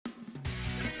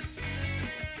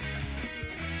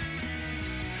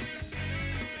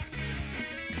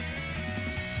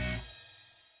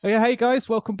Oh, yeah, hey guys,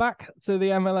 welcome back to the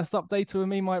MLS update with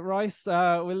me, Mike Rice.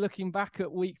 We're looking back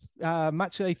at week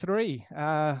match day three,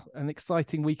 an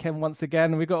exciting weekend once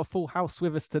again. And we've got a full house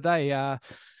with us today.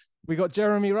 We got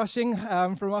Jeremy Rushing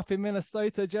from up in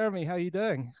Minnesota. Jeremy, how are you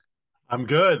doing? I'm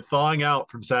good. Thawing out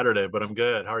from Saturday, but I'm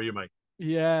good. How are you, Mike?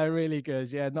 Yeah, really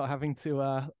good. Yeah, not having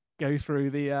to go through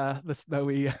the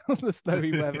snowy the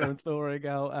snowy weather Yeah. and thawing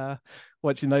out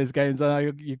watching those games. I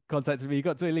know you contacted me. You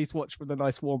got to at least watch from the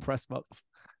nice warm press box.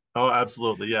 Oh,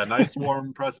 absolutely. Yeah, nice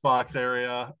warm press box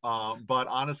area. But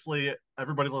honestly,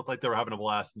 everybody looked like they were having a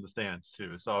blast in the stands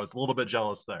too. So I was a little bit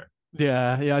jealous there.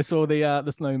 Yeah, I saw the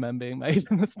snowmen being made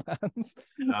in the stands.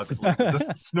 Absolutely. This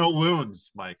snow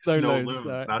loons, Mike. Snow Snow loads,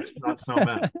 loons, sorry. not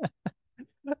snowmen.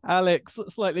 Alex,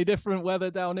 slightly different weather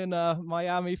down in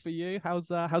Miami for you. How's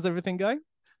everything going?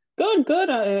 Good, good.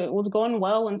 It was going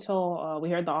well until we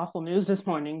heard the awful news this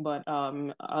morning. But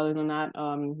other than that,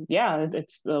 yeah,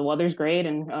 it's the weather's great,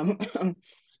 and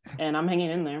and I'm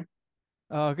hanging in there.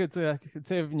 Oh, good to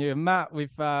hear from you. And Matt,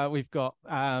 we've got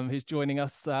who's joining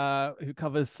us who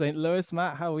covers St. Louis.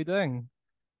 Matt, how are we doing?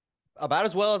 About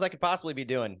as well as I could possibly be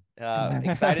doing.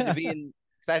 Excited to be in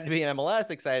MLS,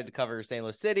 excited to cover St.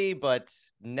 Louis City, but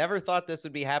never thought this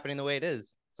would be happening the way it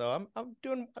is. So I'm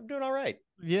doing all right.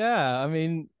 Yeah, I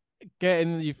mean,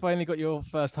 getting you finally got your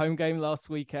first home game last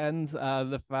weekend.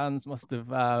 The fans must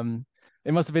have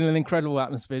it must have been an incredible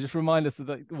atmosphere. Just remind us of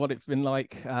what it's been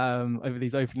like over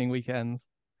these opening weekends.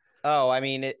 Oh, I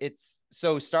mean, it's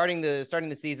so starting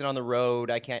the season on the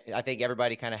road. I think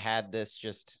everybody kind of had this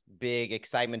just big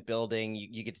excitement building.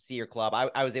 You get to see your club.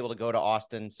 I was able to go to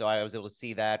Austin, so I was able to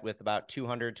see that with about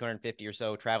 200, 250 or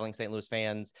so traveling St. Louis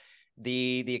fans.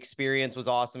 The experience was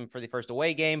awesome for the first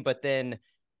away game, but then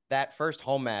that first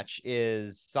home match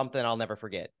is something I'll never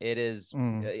forget. It is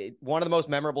Mm. one of the most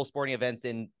memorable sporting events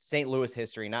in St. Louis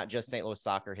history, not just St. Louis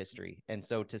soccer history. And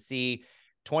so to see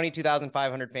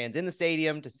 22,500 fans in the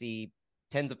stadium, to see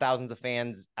tens of thousands of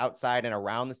fans outside and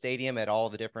around the stadium at all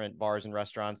the different bars and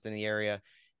restaurants in the area,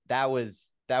 that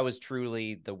was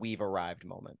truly the we've arrived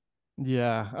moment.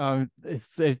 Yeah,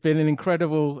 it's been an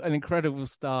incredible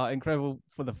start, incredible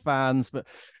for the fans, but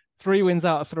three wins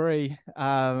out of three,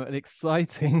 an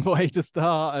exciting way to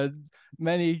start, and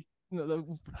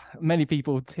many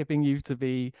people tipping you to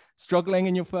be struggling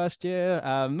in your first year,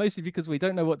 mostly because we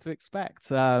don't know what to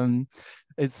expect.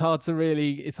 It's hard to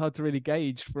really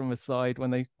gauge from a side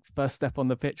when they first step on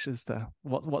the pitch as to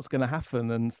what's going to happen,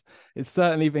 and it's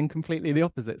certainly been completely the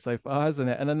opposite so far, hasn't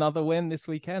it? And another win this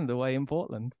weekend away in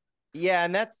Portland. Yeah,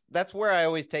 and that's where I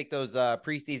always take those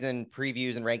preseason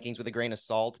previews and rankings with a grain of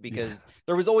salt, Yeah. because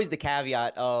there was always the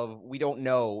caveat of we don't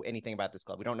know anything about this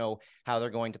club. We don't know how they're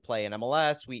going to play in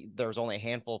MLS. There's only a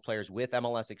handful of players with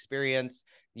MLS experience.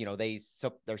 You know,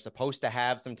 they're supposed to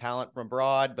have some talent from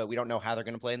abroad, but we don't know how they're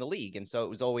going to play in the league. And so it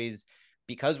was always,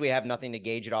 because we have nothing to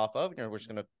gauge it off of, we're just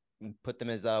going to put them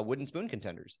as wooden spoon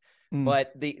contenders. Mm.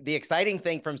 But the exciting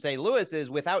thing from St. Louis is,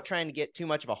 without trying to get too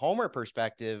much of a homer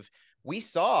perspective, we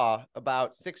saw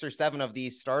about 6 or 7 of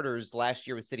these starters last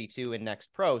year with City 2 and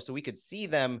Next Pro. So we could see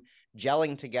them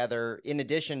gelling together, in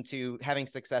addition to having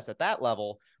success at that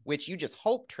level, which you just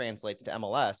hope translates to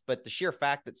MLS. But the sheer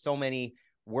fact that so many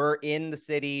were in the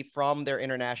city from their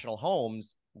international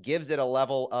homes gives it a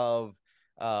level of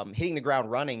hitting the ground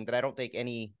running that I don't think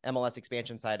any MLS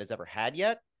expansion side has ever had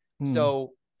yet. Mm.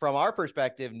 So from our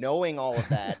perspective, knowing all of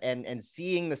that and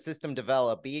seeing the system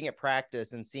develop, being at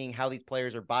practice and seeing how these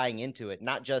players are buying into it,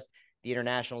 not just the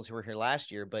internationals who were here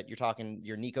last year, but you're talking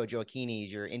your Nico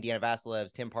Joaquinis, your Indiana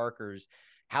Vasilevs, Tim Parkers,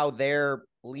 how they're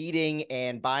leading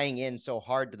and buying in so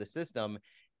hard to the system.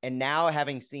 And now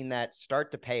having seen that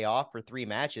start to pay off for 3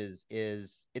 matches,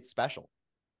 it's special.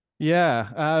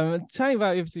 Yeah, tell me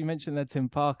about, obviously you mentioned that Tim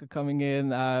Parker coming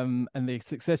in, and the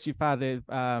success you've had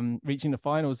in reaching the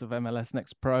finals of MLS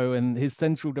Next Pro, and his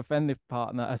central defense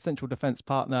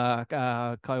partner,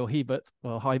 Kyle Hebert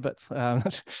or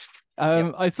Hybert.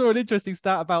 Yep. I saw an interesting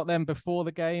stat about them before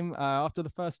the game. After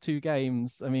the first two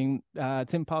games, I mean,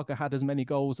 Tim Parker had as many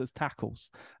goals as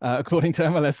tackles, according to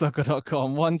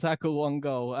MLSsoccer.com. One tackle, one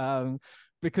goal.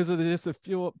 Because of just a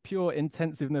pure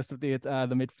intensiveness of the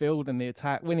midfield and the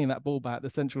attack, winning that ball back, the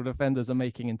central defenders are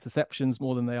making interceptions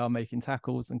more than they are making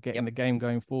tackles and getting Yep. the game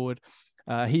going forward.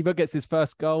 Hebert gets his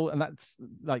first goal, and that's,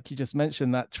 like you just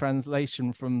mentioned, that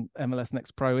translation from MLS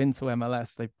Next Pro into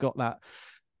MLS. They've got that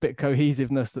bit of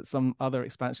cohesiveness that some other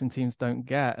expansion teams don't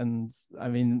get, and I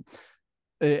mean,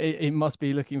 it must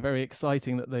be looking very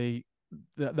exciting that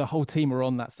the whole team are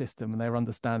on that system and they're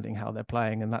understanding how they're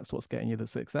playing, and that's what's getting you the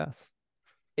success.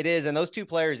 It is. And those two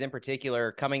players in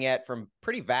particular, coming at from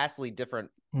pretty vastly different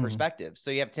perspective.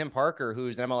 So you have Tim Parker,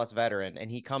 who's an MLS veteran,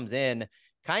 and he comes in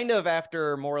kind of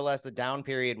after more or less a down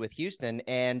period with Houston,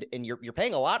 and you're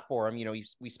paying a lot for him. You know,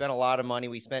 we spent a lot of money.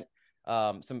 We spent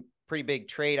some pretty big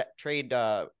trade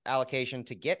allocation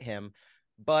to get him,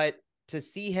 but to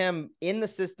see him in the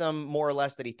system more or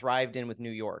less that he thrived in with New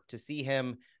York, to see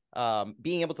him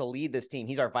being able to lead this team.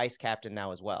 He's our vice captain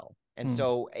now as well. And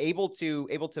so able to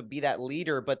be that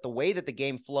leader, but the way that the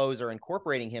game flows are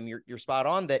incorporating him, you're spot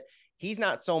on that he's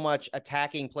not so much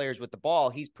attacking players with the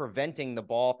ball. He's preventing the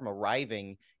ball from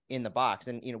arriving in the box.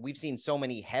 And, you know, we've seen so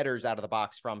many headers out of the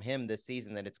box from him this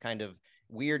season that it's kind of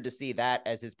weird to see that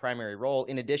as his primary role,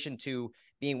 in addition to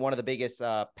being one of the biggest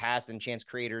pass and chance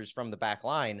creators from the back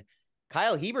line.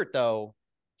 Kyle Hebert, though,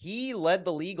 he led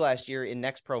the league last year in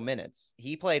Next Pro minutes.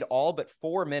 He played all but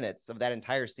 4 minutes of that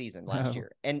entire season last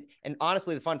year. And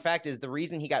honestly, the fun fact is the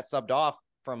reason he got subbed off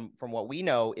from what we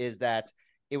know is that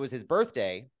it was his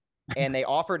birthday and they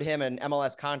offered him an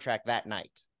MLS contract that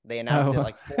night. They announced it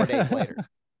like 4 days later.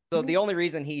 So the only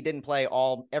reason he didn't play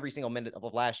every single minute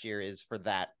of last year is for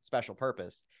that special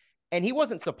purpose. And he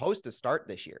wasn't supposed to start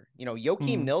this year. You know,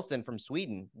 Joachim Nilsson from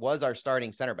Sweden was our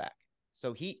starting center back.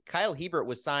 So Kyle Hebert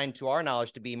was signed, to our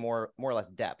knowledge, to be more or less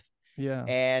depth. Yeah.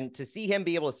 And to see him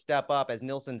be able to step up as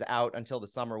Nilsson's out until the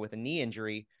summer with a knee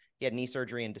injury, he had knee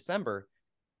surgery in December.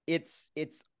 It's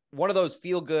one of those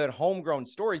feel good homegrown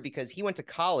stories because he went to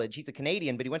college. He's a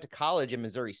Canadian, but he went to college in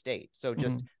Missouri State. So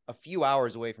just a few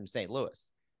hours away from St.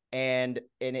 Louis. And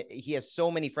he has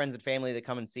so many friends and family that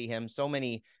come and see him, so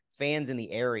many fans in the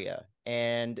area.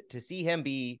 And to see him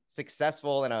be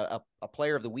successful and a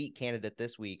player of the week candidate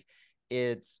this week,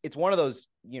 it's one of those,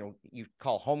 you know, you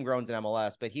call homegrowns in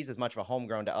MLS, but he's as much of a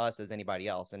homegrown to us as anybody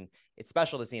else. And it's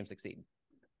special to see him succeed.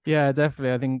 Yeah,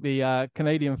 definitely. I think the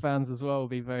Canadian fans as well will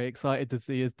be very excited to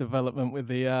see his development with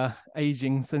the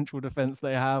aging central defense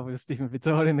they have with Stephen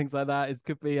Vittori and things like that. It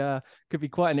could be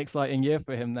quite an exciting year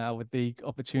for him now with the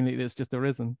opportunity that's just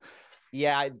arisen.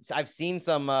 Yeah, I've seen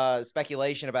some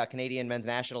speculation about Canadian men's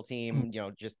national team, you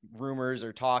know, just rumors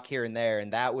or talk here and there,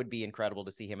 and that would be incredible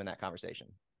to see him in that conversation.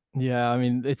 Yeah, I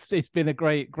mean, it's been a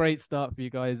great start for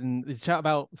you guys, and there's chat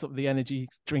about sort of the energy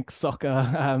drink soccer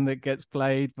that gets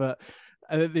played, but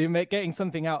they're getting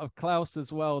something out of Klaus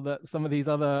as well that some of these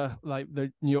other, like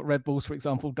the New York Red Bulls, for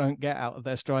example, don't get out of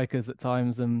their strikers at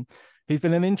times. And he's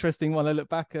been an interesting one. I look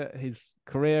back at his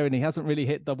career and he hasn't really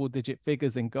hit double-digit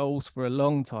figures in goals for a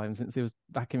long time since he was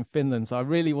back in Finland. So I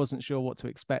really wasn't sure what to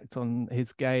expect on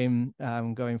his game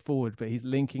going forward, but he's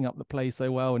linking up the play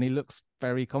so well and he looks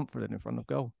very confident in front of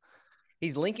goal.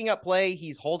 He's linking up play.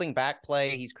 He's holding back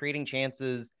play. He's creating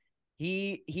chances.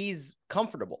 He's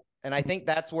comfortable. And I think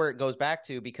that's where it goes back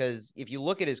to, because if you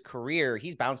look at his career,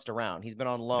 he's bounced around. He's been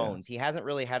on loans. Yeah. He hasn't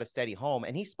really had a steady home.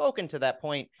 And he's spoken to that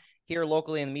point here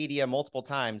locally in the media multiple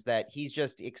times that he's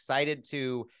just excited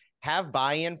to have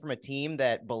buy-in from a team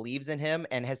that believes in him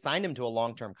and has signed him to a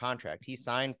long-term contract. He's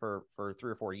signed for 3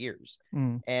 or 4 years.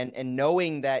 And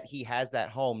knowing that he has that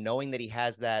home, knowing that he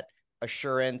has that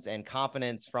assurance and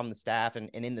confidence from the staff and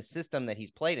in the system that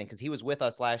he's played in, because he was with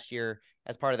us last year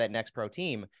as part of that Next Pro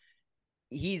team,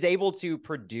 he's able to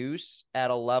produce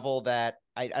at a level that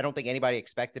I don't think anybody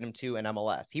expected him to in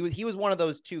MLS. He was one of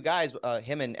those two guys,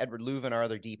 him and Edward Leuven, our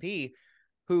other DP,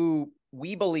 who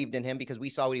we believed in him because we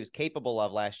saw what he was capable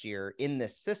of last year in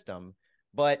this system.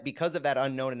 But because of that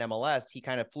unknown in MLS, he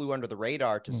kind of flew under the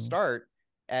radar to start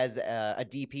as a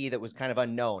DP that was kind of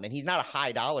unknown. And he's not a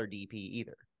high dollar DP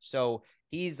either. So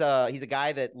he's a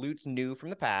guy that Lutz knew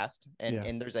from the past.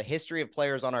 And there's a history of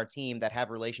players on our team that have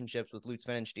relationships with Lutz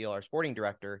Pfannenstiel, our sporting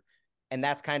director. And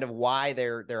that's kind of why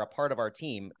they're a part of our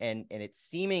team. And it's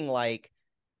seeming like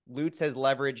Lutz has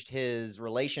leveraged his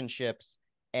relationships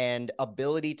and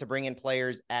ability to bring in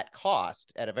players at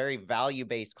cost, at a very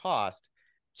value-based cost,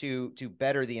 to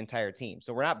better the entire team.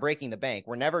 So we're not breaking the bank.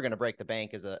 We're never going to break the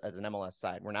bank as an MLS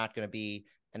side. We're not going to be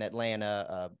an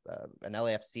Atlanta, an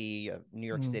LAFC, New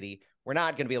York City. We're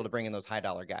not going to be able to bring in those high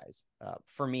dollar guys.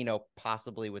 Firmino,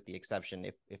 possibly, with the exception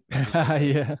if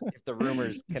the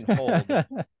rumors can hold.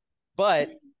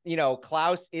 But you know,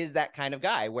 Klaus is that kind of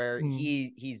guy where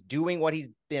he's doing what he's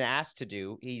been asked to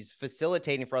do. He's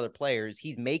facilitating for other players.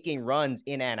 He's making runs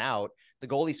in and out. The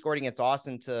goal he scored against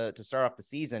Austin to start off the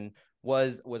season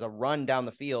was a run down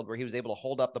the field where he was able to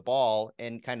hold up the ball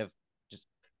and kind of just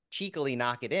cheekily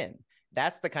knock it in.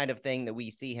 That's the kind of thing that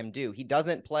we see him do. He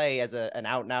doesn't play as an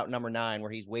out and out number 9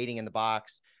 where he's waiting in the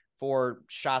box for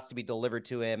shots to be delivered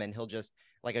to him and he'll just,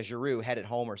 like a Giroud, head it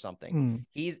home or something.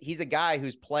 He's a guy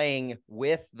who's playing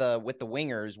with the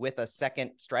wingers, with a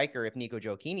second striker if Nico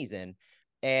Gioacchini's in.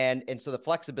 And so the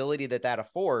flexibility that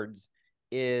affords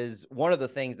is one of the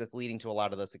things that's leading to a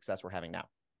lot of the success we're having now.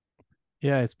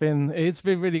 Yeah, it's been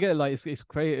really good. Like it's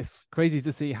crazy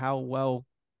to see how well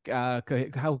they've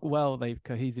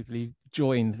cohesively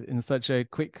joined in such a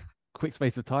quick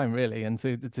space of time, really, and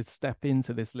to step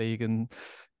into this league and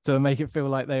to make it feel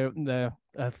like they're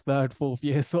a third, fourth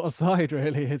year sort of side.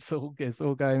 Really, it's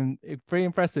all going pretty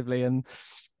impressively, and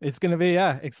it's going to be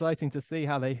exciting to see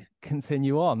how they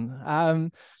continue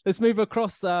on. Let's move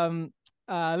across a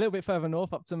little bit further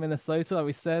north up to Minnesota. Like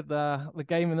we said, the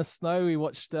game in the snow, we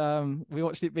watched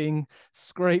it being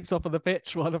scraped off of the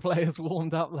pitch while the players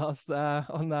warmed up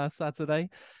on Saturday.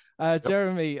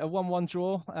 Jeremy, a 1-1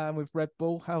 draw with Red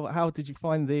Bull. How did you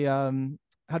find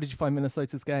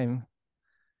Minnesota's game?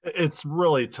 It's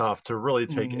really tough to really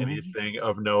take anything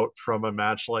of note from a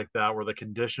match like that where the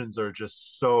conditions are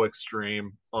just so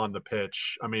extreme on the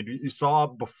pitch. I mean, you saw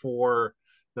before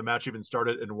the match even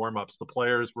started in warmups, the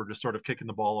players were just sort of kicking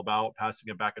the ball about, passing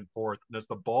it back and forth. And as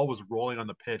the ball was rolling on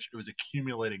the pitch, it was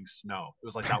accumulating snow. It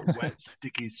was like that wet,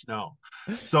 sticky snow.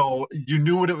 So you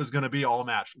knew what it was going to be all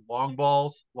match. Long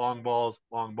balls, long balls,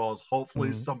 long balls.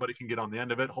 Hopefully somebody can get on the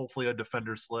end of it. Hopefully a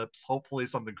defender slips. Hopefully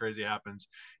something crazy happens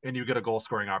and you get a goal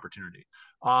scoring opportunity.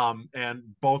 And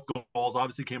both goals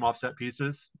obviously came off set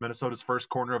pieces. Minnesota's first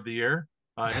corner of the year.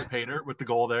 Hit Painter with the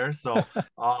goal there. So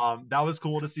that was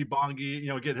cool to see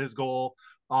Bongi, get his goal.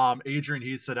 Adrian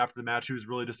Heath said after the match he was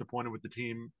really disappointed with the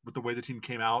team, with the way the team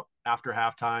came out after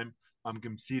halftime,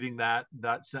 conceding that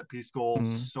set piece goal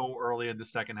so early in the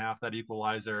second half, that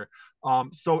equalizer.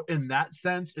 So in that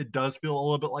sense, it does feel a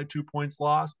little bit like 2 points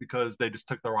lost because they just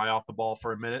took their eye off the ball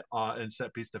for a minute in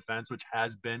set piece defense, which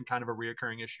has been kind of a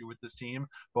reoccurring issue with this team,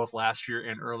 both last year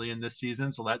and early in this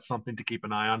season. So that's something to keep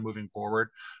an eye on moving forward,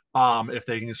 if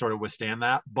they can sort of withstand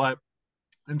that. But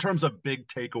in terms of big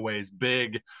takeaways,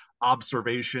 big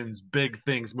observations, big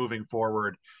things moving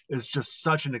forward, is just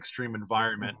such an extreme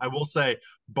environment. I will say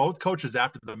both coaches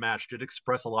after the match did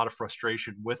express a lot of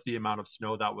frustration with the amount of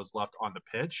snow that was left on the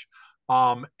pitch.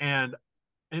 And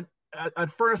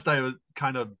at first I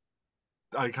kind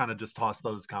of just tossed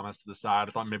those comments to the side.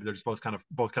 I thought maybe they're just both kind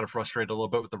of frustrated a little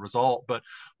bit with the result. But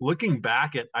looking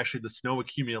back at actually the snow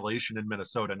accumulation in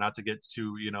Minnesota, not to get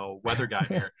to, weather guy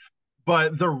here,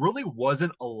 but there really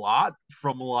wasn't a lot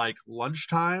from like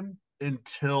lunchtime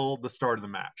until the start of the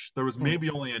match. There was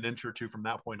maybe only an inch or two from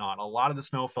that point on. A lot of the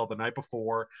snow fell the night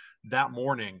before, that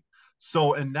morning.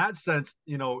 So in that sense,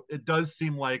 it does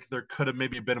seem like there could have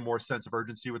maybe been a more sense of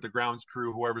urgency with the grounds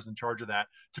crew, whoever's in charge of that,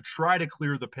 to try to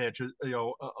clear the pitch, a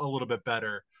little bit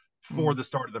better for the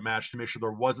start of the match to make sure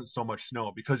there wasn't so much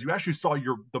snow, because you actually saw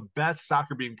the best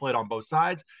soccer being played on both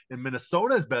sides, and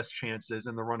Minnesota's best chances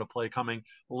in the run of play coming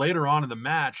later on in the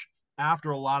match after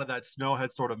a lot of that snow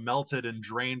had sort of melted and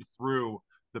drained through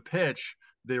the pitch.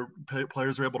 The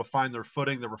players were able to find their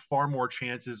footing. There were far more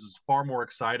chances. It was far more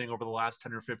exciting over the last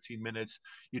 10 or 15 minutes.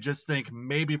 You just think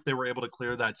maybe if they were able to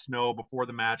clear that snow before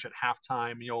the match at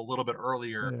halftime, a little bit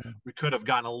earlier, we could have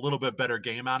gotten a little bit better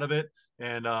game out of it.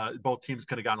 And both teams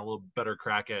could have gotten a little better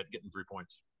crack at getting 3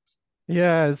 points.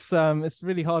 Yeah, it's a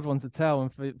really hard one to tell.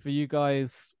 And for you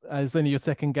guys, it's only your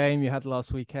second game you had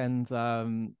last weekend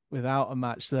without a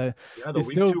match. So yeah, the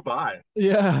week still, 2 bye.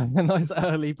 Yeah, a nice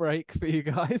early break for you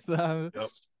guys.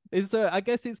 I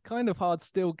guess it's kind of hard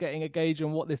still getting a gauge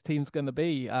on what this team's going to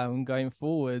be going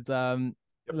forward.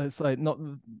 Let's say not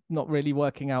really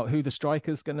working out who the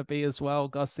striker's going to be as well.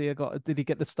 Garcia did he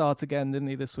get the start again, didn't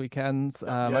he, this weekend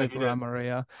over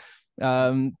Amaria?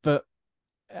 But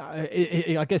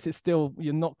I guess it's still,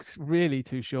 you're not really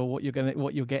too sure what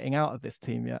you're getting out of this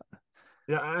team yet.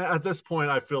 Yeah, at this point,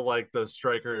 I feel like the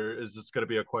striker is just going to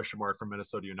be a question mark for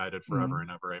Minnesota United forever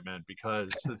and ever, amen,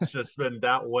 because it's just been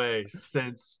that way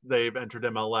since they've entered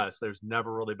MLS. There's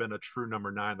never really been a true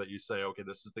number 9 that you say, okay,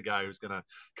 this is the guy who's going to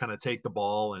kind of take the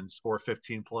ball and score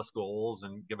 15 plus goals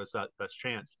and give us that best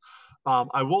chance.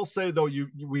 I will say, though,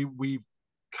 we've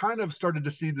kind of started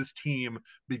to see this team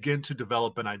begin to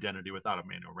develop an identity without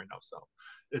Emmanuel Reynoso.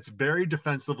 It's very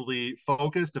defensively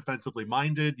focused, defensively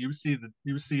minded. You see the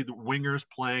wingers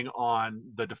playing on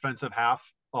the defensive half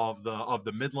of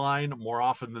the midline more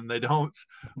often than they don't.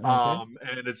 Okay.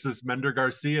 And it's this Mender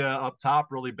Garcia up top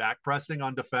really back pressing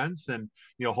on defense, and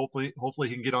hopefully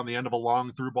he can get on the end of a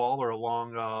long through ball or a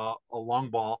long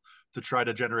ball to try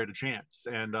to generate a chance.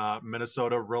 And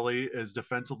Minnesota really is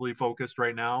defensively focused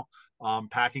right now,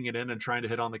 packing it in and trying to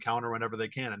hit on the counter whenever they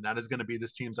can. And that is going to be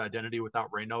this team's identity without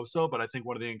Reynoso. But I think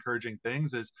one of the encouraging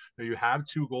things is you have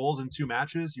 2 goals in 2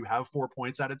 matches, you have 4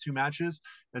 points out of 2 matches.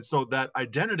 And so that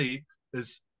identity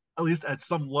is, at least at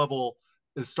some level,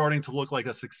 is starting to look like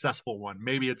a successful one.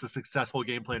 Maybe it's a successful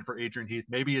game plan for Adrian Heath.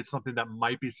 Maybe it's something that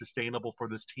might be sustainable for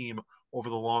this team over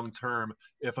the long term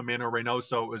if Emmanuel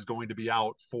Reynoso is going to be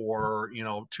out for,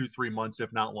 2-3 months,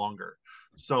 if not longer.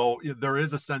 So there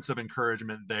is a sense of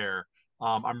encouragement there.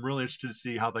 I'm really interested to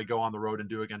see how they go on the road and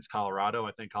do against Colorado.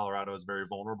 I think Colorado is very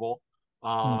vulnerable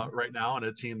right now, and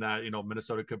a team that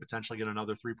Minnesota could potentially get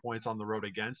another 3 points on the road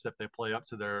against if they play up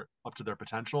to their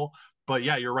potential. But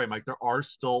yeah, you're right, Mike. There are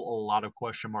still a lot of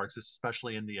question marks,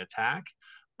 especially in the attack.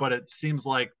 But it seems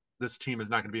like this team is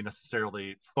not going to be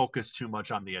necessarily focused too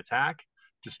much on the attack,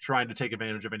 just trying to take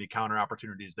advantage of any counter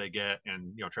opportunities they get,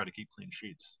 and try to keep clean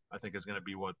sheets. I think is going to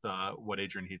be what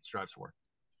Adrian Heath strives for.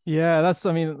 Yeah, that's,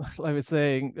 I mean, like I was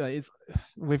saying, it's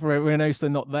with Reynoso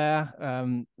not there,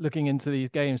 looking into these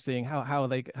games, seeing how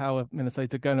are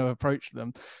Minnesota going to approach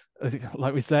them.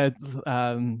 Like we said,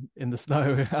 in the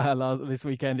snow this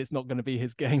weekend, it's not going to be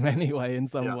his game anyway in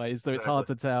some ways, so it's hard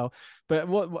to tell. But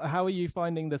how are you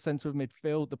finding the center of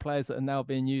midfield, the players that are now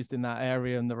being used in that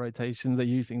area and the rotations they're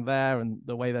using there and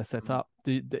the way they're set up?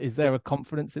 Is there a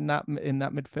confidence in that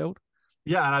midfield?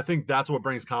 Yeah, and I think that's what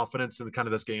brings confidence in kind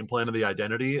of this game plan and the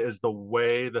identity is the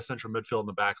way the central midfield and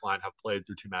the back line have played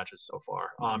through 2 matches so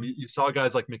far. You saw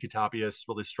guys like Mickey Tapias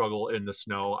really struggle in the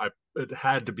snow. It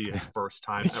had to be his first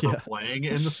time ever playing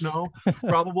in the snow,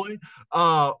 probably.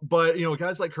 But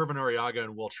guys like Kervin Arriaga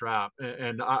and Will Trapp,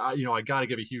 and I got to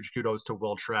give a huge kudos to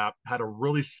Will Trapp. Had a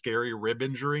really scary rib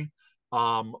injury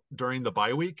during the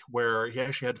bye week where he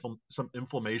actually had some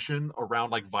inflammation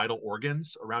around like vital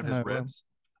organs around his ribs.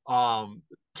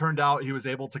 Turned out he was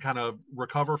able to kind of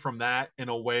recover from that in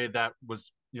a way that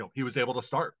was, he was able to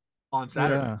start on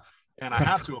Saturday. And I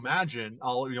have to imagine,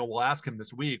 we'll ask him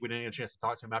this week. We didn't get a chance to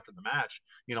talk to him after the match.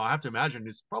 I have to imagine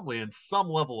he's probably in some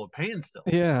level of pain still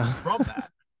from that.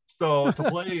 So to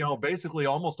play, basically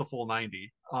almost a full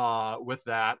 90 with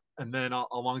that. And then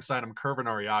alongside him, Kervin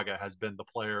Arriaga has been the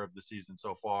player of the season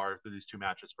so far through these 2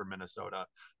 matches for Minnesota.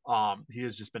 He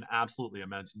has just been absolutely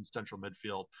immense in central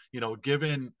midfield.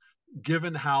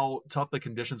 Given how tough the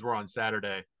conditions were on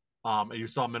Saturday, you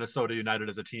saw Minnesota United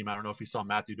as a team. I don't know if you saw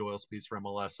Matthew Doyle's piece for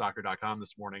MLSsoccer.com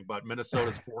this morning, but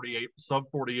Minnesota's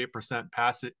 48%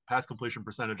 pass completion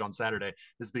percentage on Saturday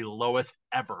is the lowest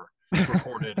ever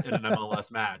recorded in an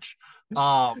MLS match.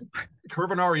 Kervin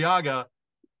Arriaga,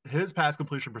 his pass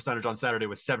completion percentage on Saturday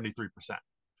was 73%.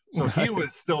 So he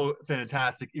was still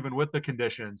fantastic, even with the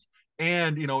conditions.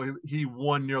 And, he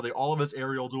won nearly all of his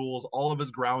aerial duels, all of his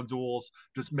ground duels,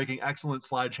 just making excellent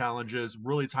slide challenges,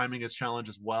 really timing his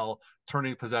challenges well,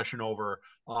 turning possession over.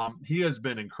 He has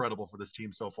been incredible for this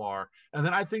team so far. And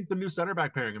then I think the new center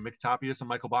back pairing of Mick Tapias and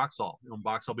Michael Boxall,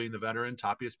 Boxall being the veteran,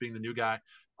 Tapias being the new guy.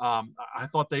 I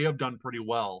thought they have done pretty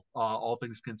well, all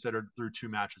things considered, through 2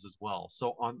 matches as well.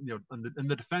 So in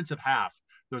the defensive half,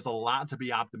 there's a lot to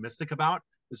be optimistic about.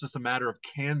 It's just a matter of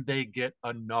can they get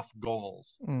enough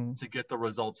goals to get the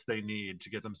results they need to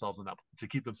keep themselves in that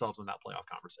playoff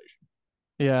conversation.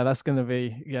 Yeah, it's going to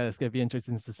be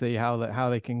interesting to see how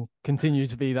they can continue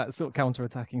to be that sort of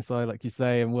counter-attacking side, like you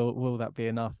say, and will that be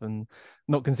enough? And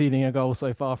not conceding a goal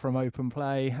so far from open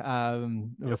play.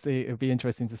 We'll see. It'll be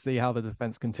interesting to see how the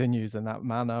defense continues in that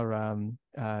manner,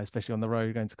 especially on the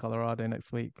road going to Colorado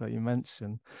next week, like you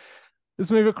mentioned. Let's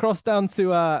move across down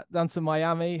to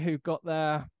Miami, who got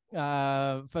their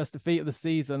first defeat of the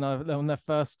season on their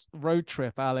first road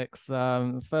trip. Alex,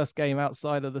 first game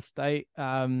outside of the state.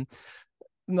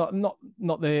 Not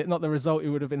the result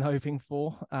you would have been hoping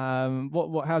for.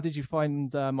 How did you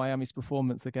find Miami's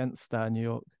performance against New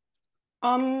York?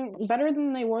 Better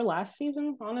than they were last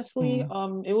season, honestly.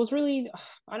 It was really,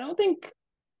 I don't think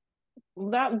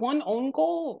that one own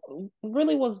goal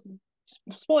really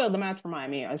spoiled the match for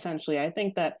Miami, essentially. I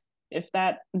think that if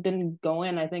that didn't go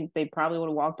in, I think they probably would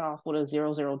have walked off with a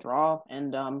 0-0 draw.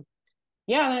 And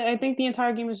I think the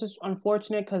entire game is just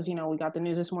unfortunate because, we got the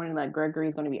news this morning that Gregory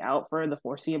is going to be out for the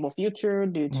foreseeable future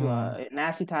due to a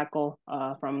nasty tackle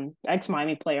from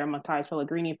ex-Miami player Matthias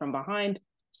Pellegrini from behind.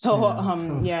 So,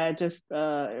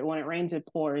 when it rains, it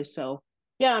pours. So,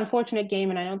 yeah, unfortunate game,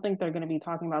 and I don't think they're going to be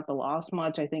talking about the loss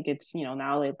much. I think it's,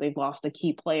 now they've lost a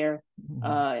key player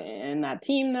in that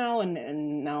team now,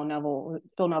 and now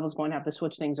Phil Neville's going to have to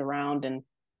switch things around and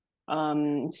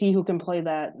see who can play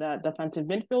that defensive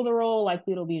midfielder role.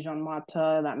 Likely it'll be Jean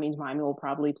Mata. That means Miami will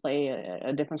probably play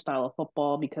a different style of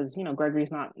football because,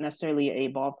 Gregory's not necessarily a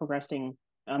ball progressing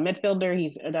midfielder.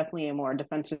 He's definitely a more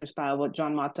defensive style, but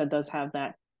Jean Mata does have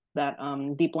that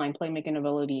deep line playmaking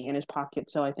ability in his pocket.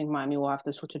 So I think Miami will have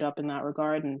to switch it up in that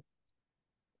regard. And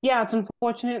yeah, it's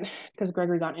unfortunate because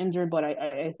Gregory got injured, but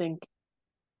I think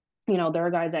there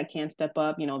are guys that can't step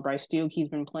up. Bryce Duke, he's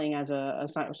been playing as a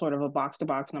sort of a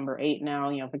box-to-box number 8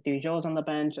 now. Victor Joe's on the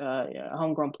bench, a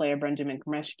homegrown player, Benjamin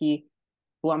Kremeshki,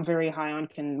 who I'm very high on,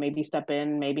 can maybe step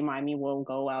in. Maybe Miami will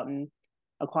go out and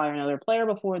acquire another player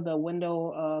before the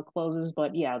window closes.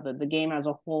 But yeah, the game as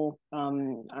a whole,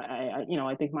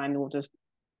 I think Miami will just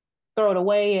throw it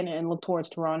away and look towards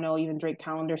Toronto. Even Drake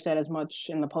Callender said as much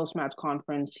in the post-match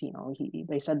conference.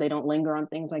 They said they don't linger on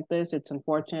things like this. It's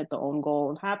unfortunate the own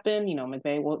goal happened.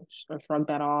 McVay will shrug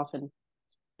that off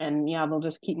and yeah, they'll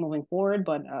just keep moving forward.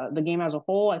 But the game as a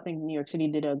whole, I think New York City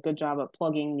did a good job of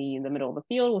plugging the middle of the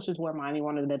field, which is where Miami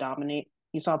wanted to dominate.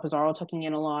 You saw Pizarro tucking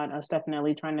in a lot,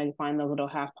 Stefanelli trying to find those little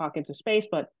half pockets of space,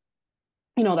 but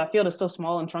that field is so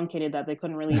small and truncated that they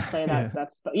couldn't really play that.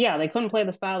 They couldn't play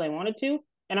the style they wanted to.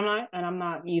 And I'm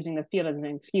not using the field as an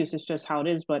excuse. It's just how it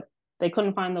is. But they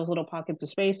couldn't find those little pockets of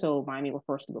space, so Miami were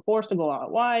forced to go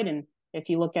out wide. And if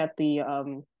you look at the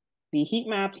heat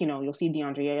maps, you'll see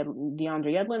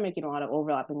DeAndre Edlin making a lot of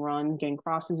overlapping runs, getting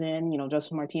crosses in.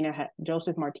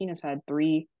 Joseph Martinez had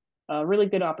 3 really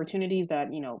good opportunities that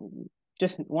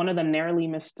just one of them narrowly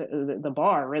missed the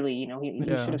bar. Really, he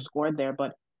should have scored there,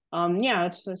 but.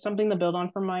 It's something to build on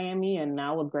for Miami, and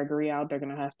now with Gregory out, they're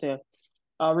going to have to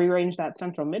rearrange that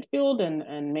central midfield,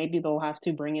 and maybe they'll have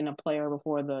to bring in a player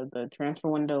before the transfer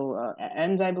window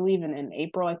ends. I believe in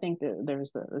April. I think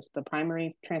there's the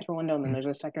primary transfer window, and then there's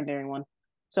a secondary one.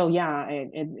 So yeah,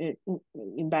 it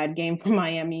bad game for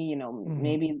Miami.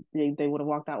 Maybe they would have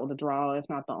walked out with a draw, if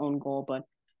not the own goal. But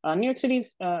New York City's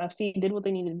FC did what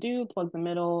they needed to do, plug the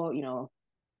middle.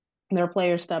 Their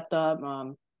players stepped up.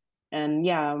 And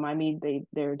yeah,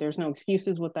 there's no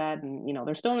excuses with that, and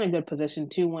they're still in a good position.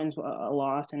 2 wins, a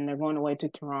loss, and they're going away to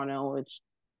Toronto, which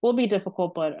will be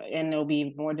difficult, and it'll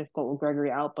be more difficult with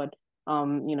Gregory out. But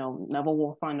Neville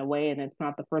will find a way, and it's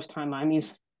not the first time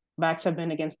Miami's backs have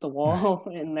been against the wall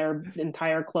in their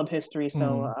entire club history.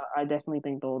 So I definitely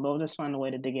think they'll just find a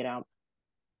way to dig it out.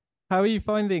 How are you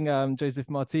finding Joseph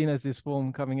Martinez's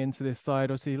form coming into this side?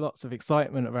 Obviously, lots of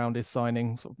excitement around his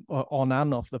signing, sort of on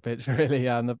and off the pitch, really,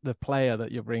 and the player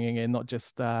that you're bringing in, not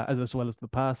just as well as the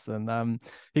person.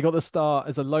 He got the start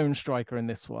as a lone striker in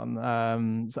this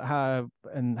one. So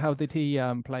how did he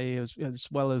play as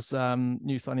well as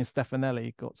new signing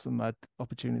Stefanelli? Got some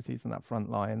opportunities in that front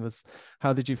line.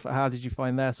 How did you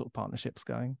find their sort of partnerships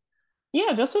going?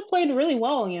 Yeah, Joseph played really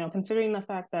well, considering the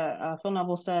fact that Phil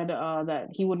Neville said that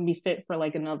he wouldn't be fit for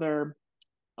like another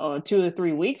 2 to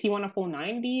 3 weeks. He won a full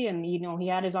 90, and he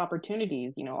had his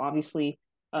opportunities. Obviously,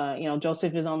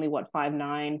 Joseph is only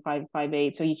 5'9",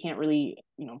 5'8", so you can't really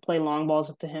play long balls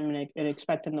up to him and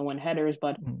expect him to win headers.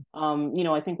 But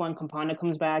I think when Campana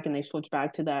comes back and they switch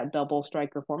back to that double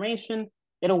striker formation,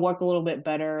 it'll work a little bit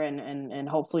better, and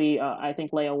hopefully I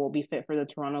think Leo will be fit for the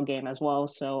Toronto game as well.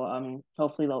 So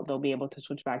hopefully they'll be able to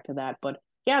switch back to that. But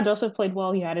yeah, Joseph played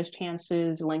well. He had his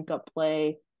chances, link up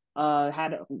play.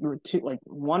 Had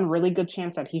one really good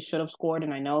chance that he should have scored,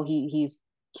 and I know he's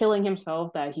killing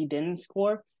himself that he didn't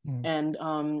score. And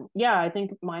I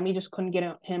think Miami just couldn't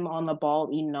get him on the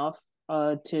ball enough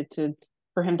to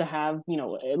for him to have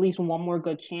at least one more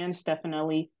good chance.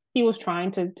 Stefanelli, he was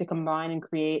trying to combine and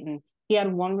create, and he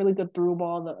had one really good through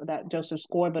ball that Joseph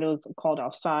scored, but it was called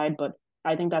offside. But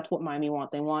I think that's what Miami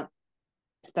want. They want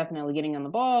Stefanelli getting on the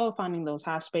ball, finding those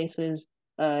half spaces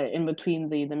in between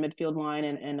the midfield line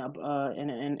and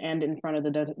in front of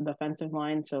the defensive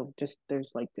line. So just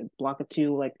there's like a block of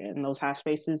 2 like in those half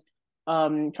spaces.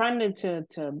 Trying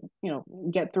to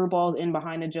get through balls in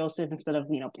behind a Joseph instead of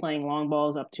playing long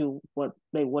balls up to what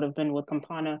they would have been with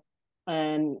Campana.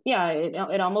 And yeah,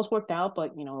 it almost worked out,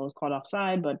 but it was called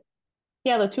offside. But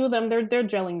yeah, the 2 of them, they're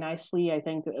gelling nicely. I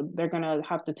think they're gonna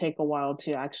have to take a while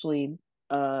to actually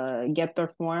get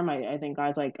their form. I think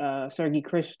guys like Sergei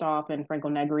Kristoff and Franco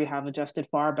Negri have adjusted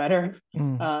far better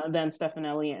than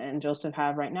Stefanelli and Joseph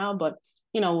have right now. But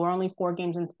we're only 4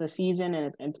 games into the season,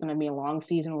 and it's going to be a long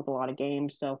season with a lot of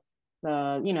games. So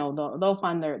they'll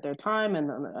find their time, and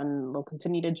they'll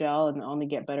continue to gel and only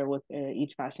get better with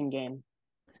each passing game.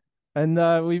 And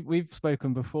we've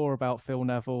spoken before about Phil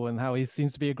Neville and how he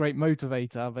seems to be a great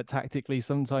motivator, but tactically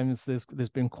sometimes there's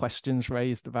been questions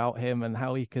raised about him and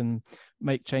how he can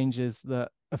make changes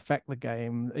that affect the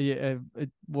game.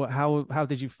 How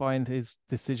did you find his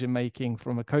decision making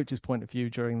from a coach's point of view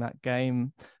during that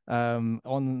game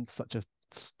on such a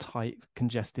tight,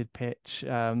 congested pitch?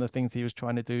 The things he was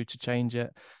trying to do to change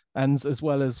it, and as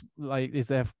well as is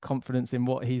there confidence in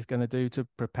what he's going to do to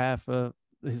prepare for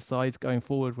his sides going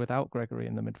forward without Gregory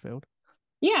in the midfield?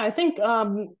 Yeah, I think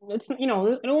it's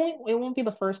it won't be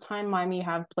the first time Miami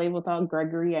have played without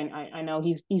Gregory. And I know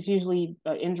he's usually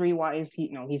injury wise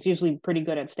he's usually pretty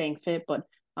good at staying fit, but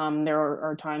there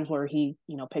are times where he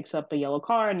picks up a yellow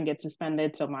card and gets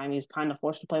suspended, so Miami's kind of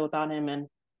forced to play without him. And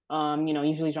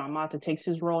usually Jean Mata takes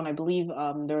his role, and I believe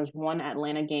there was one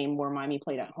Atlanta game where Miami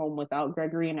played at home without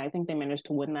Gregory, and I think they managed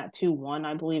to win that 2-1.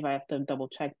 I believe I have to double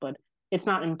check, but it's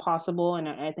not impossible, and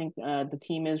I think the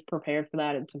team is prepared for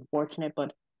that. It's unfortunate,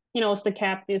 but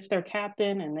it's their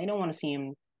captain, and they don't want to see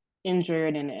him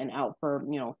injured and out for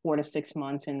 4 to 6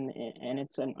 months, and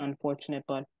it's unfortunate.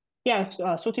 But yeah,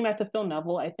 switching back to Phil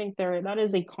Neville, I think that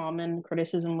is a common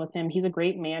criticism with him. He's a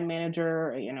great man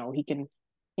manager. He can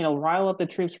rile up the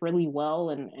troops really well,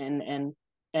 and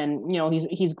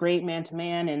he's great man to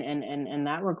man and in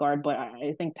that regard. But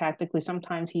I think tactically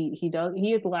sometimes he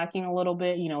is lacking a little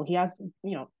bit. He has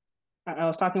I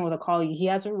was talking with a colleague. He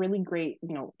has a really great,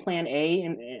 plan A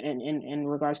in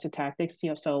regards to tactics.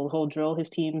 So he'll drill his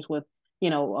teams with,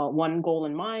 one goal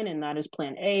in mind, and that is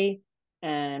plan A.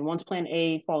 And once plan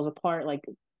A falls apart, like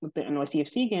with the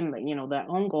NYCFC game, that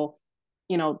home goal,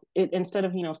 instead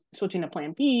of switching to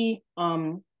plan B,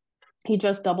 he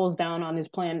just doubles down on his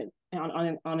plan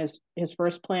on his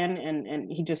first plan,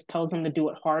 and he just tells them to do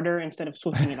it harder instead of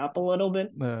switching it up a little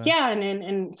bit. Yeah, and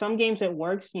in some games it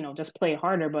works, just play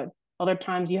harder, but other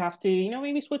times you have to,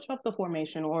 maybe switch up the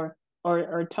formation or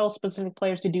tell specific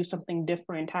players to do something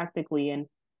different tactically. And,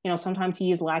 sometimes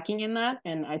he is lacking in that.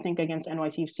 And I think against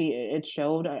NYCFC, it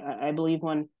showed. I believe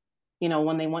when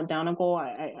they went down a goal,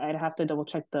 I'd have to double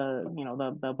check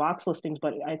the box listings,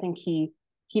 but I think he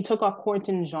took off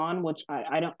Corentin Jean, which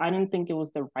I didn't think it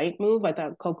was the right move. I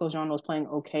thought Coco Jean was playing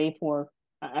okay for.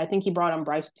 I think he brought on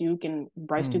Bryce Duke, and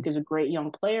Bryce Duke is a great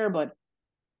young player, but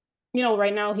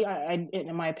right now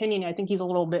in my opinion, I think he's a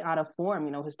little bit out of form.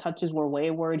 His touches were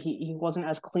wayward. He wasn't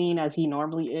as clean as he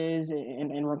normally is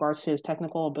in regards to his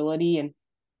technical ability, and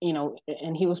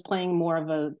he was playing more of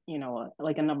a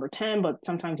like a number 10, but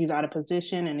sometimes he's out of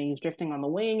position and he's drifting on the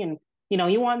wing, and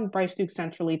you want Bryce Duke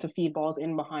centrally to feed balls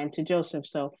in behind to Joseph.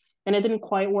 So, and it didn't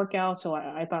quite work out. So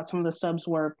I thought some of the subs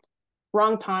were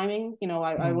wrong timing.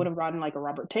 I would have brought in like a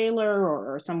Robert Taylor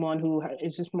or someone who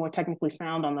is just more technically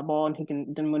sound on the ball and he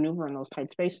can then maneuver in those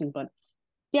tight spaces. But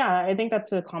yeah, I think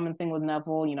that's a common thing with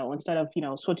Neville. Instead of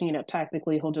switching it up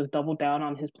tactically, he'll just double down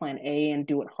on his plan A and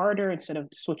do it harder instead of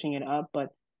switching it up. But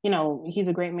he's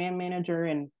a great man manager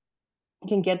and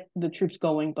can get the troops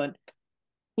going. But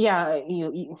yeah,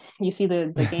 you see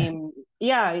the game.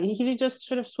 Yeah, he just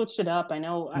should have switched it up. I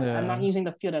know I'm not using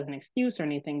the field as an excuse or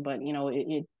anything, but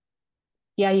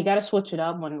yeah, you got to switch it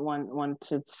up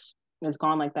once it's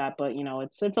gone like that. But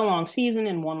it's a long season,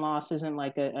 and one loss isn't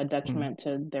like a detriment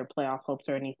to their playoff hopes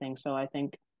or anything. So I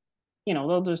think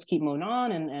they'll just keep moving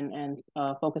on and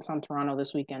focus on Toronto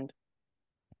this weekend.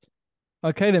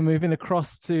 Okay, then moving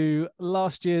across to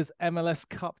last year's MLS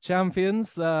Cup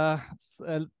champions.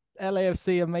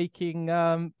 LAFC are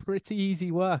making pretty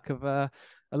easy work of a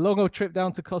long old trip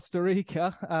down to Costa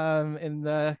Rica in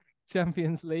the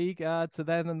Champions League to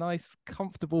then a nice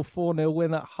comfortable 4-0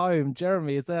 win at home.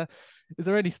 Jeremy, is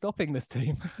there any stopping this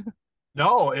team?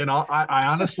 No, and I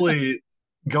honestly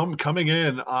coming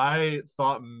in, I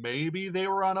thought maybe they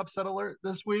were on upset alert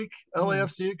this week.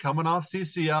 LAFC coming off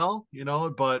CCL,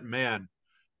 but man,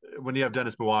 when you have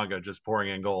Dennis Bouanga just pouring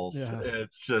in goals,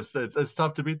 it's just it's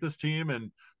tough to beat this team,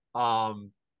 and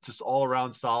just all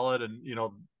around solid. And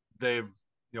they've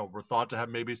were thought to have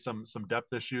maybe some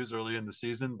depth issues early in the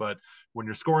season, but when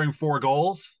you're scoring 4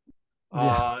 goals,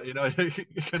 you're going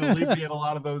to alleviate a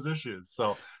lot of those issues.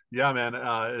 So yeah, man,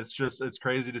 it's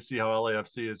crazy to see how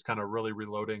LAFC is kind of really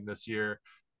reloading this year,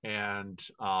 and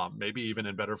maybe even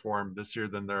in better form this year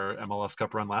than their MLS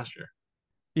Cup run last year.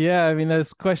 Yeah, I mean,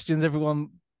 there's questions, everyone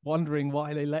wondering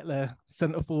why they let their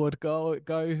centre forward go,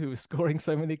 who was scoring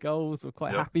so many goals. We're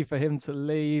quite happy for him to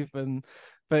leave.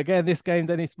 But again, this game,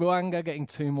 Dennis Bouanga getting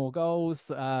 2 more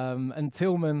goals, and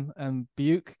Tillman and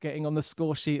Buke getting on the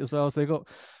score sheet as well. So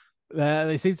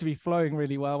they seem to be flowing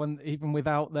really well, and even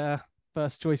without their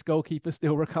first choice goalkeeper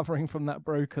still recovering from that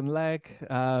broken leg.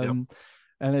 And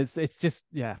it's just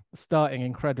starting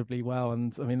incredibly well.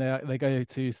 And I mean, they go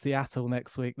to Seattle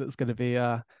next week. That's going to be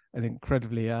an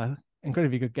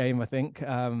incredibly good game, I think.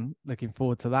 Looking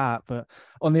forward to that. But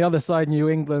on the other side, New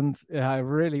England, it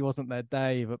really wasn't their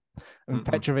day. But I mean,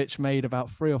 Petrovic made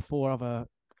about 3 or 4 other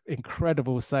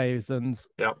incredible saves, and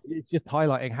it's just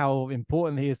highlighting how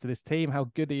important he is to this team, how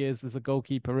good he is as a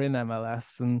goalkeeper in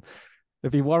MLS, and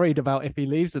they'd be worried about if he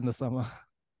leaves in the summer.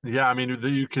 Yeah, I mean,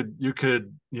 you could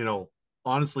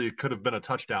honestly, it could have been a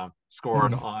touchdown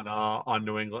scored on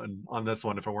New England on this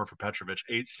one if it weren't for Petrovic.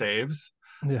 8 saves,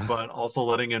 Yeah. but also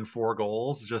letting in 4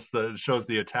 goals just shows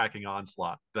the attacking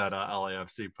onslaught that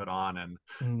LAFC put on. And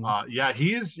yeah,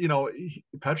 he's,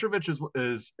 Petrovic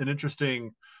is an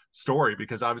interesting story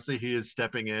because obviously he is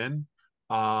stepping in,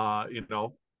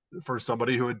 for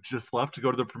somebody who had just left to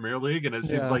go to the Premier League, and it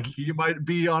seems like he might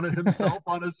be on it himself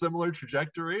on a similar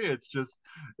trajectory. It's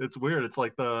weird. It's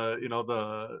like the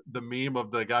meme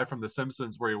of the guy from The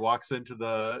Simpsons where he walks into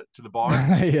the bar,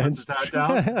 puts his hat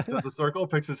down, does a circle,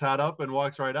 picks his hat up, and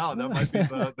walks right out. That might be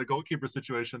the goalkeeper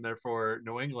situation there for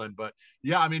New England. But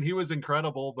yeah, I mean, he was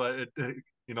incredible, but it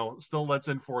still lets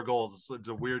in 4 goals. It's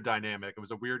a weird dynamic. It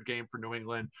was a weird game for New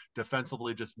England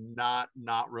defensively, just not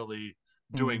really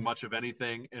doing much of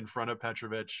anything in front of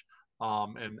Petrovic.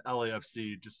 And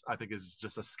LAFC I think is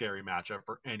just a scary matchup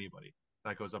for anybody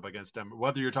that goes up against them,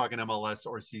 whether you're talking MLS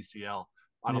or CCL.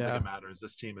 I don't think it matters.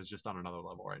 This team is just on another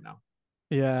level right now.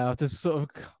 Yeah, I'm just sort of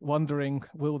wondering,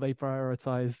 will they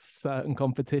prioritize certain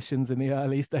competitions in the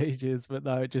early stages? But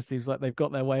no, it just seems like they've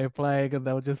got their way of playing and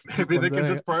they'll just maybe they can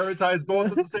just prioritize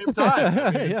both at the same time.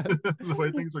 I mean, the way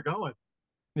things are going.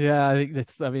 Yeah, I think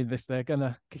if they're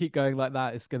gonna keep going like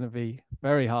that, it's gonna be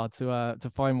very hard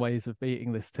to find ways of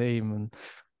beating this team.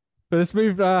 But let's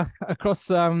move across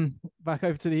back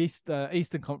over to the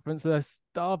Eastern Conference. There's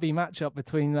derby matchup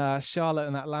between Charlotte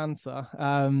and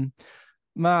Atlanta.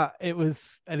 Matt, it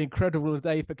was an incredible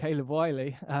day for Caleb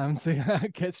Wiley to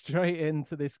get straight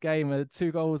into this game.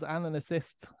 2 goals and an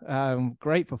assist.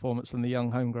 Great performance from the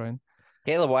young homegrown.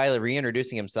 Caleb Wiley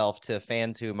reintroducing himself to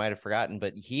fans who might have forgotten,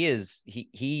 but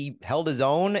he held his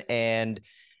own, and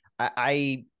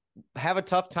I have a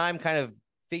tough time kind of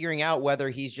figuring out whether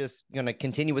he's just going to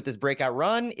continue with this breakout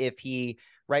run, if he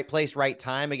right place, right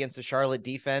time against a Charlotte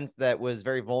defense that was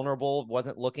very vulnerable,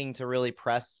 wasn't looking to really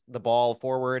press the ball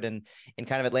forward, and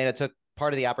kind of Atlanta took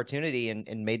part of the opportunity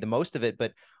and made the most of it.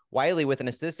 But Wiley with an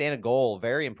assist and a goal,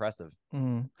 very impressive.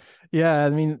 Yeah, I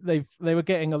mean, they were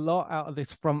getting a lot out of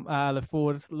this from the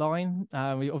forward line.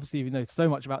 We obviously know so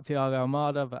much about Thiago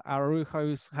Almada, but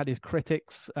Araujo's had his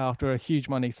critics after a huge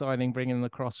money signing, bringing him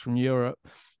across from Europe.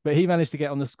 But he managed to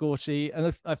get on the score sheet,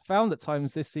 and I found at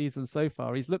times this season so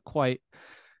far he's looked quite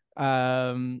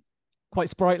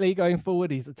sprightly going forward.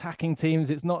 He's attacking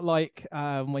teams. It's not like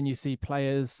when you see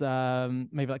players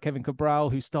maybe like Kevin Cabral,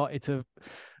 who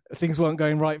things weren't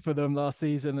going right for them last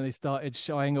season and they started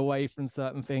shying away from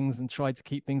certain things and tried to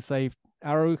keep things safe.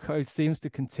 Araujo seems to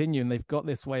continue, and they've got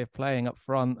this way of playing up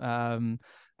front, and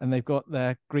they've got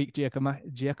their Greek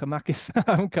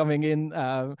Giacomakis coming in,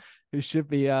 who should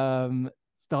be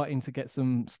starting to get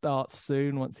some starts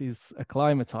soon once he's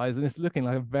acclimatized, and it's looking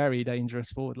like a very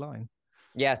dangerous forward line.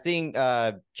 Yeah, seeing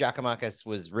Giacomakis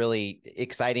was really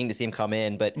exciting to see him come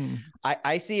in, but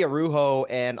I see Araujo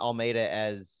and Almeida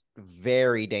as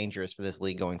very dangerous for this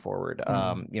league going forward.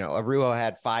 Araujo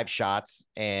had 5 shots,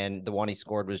 and the one he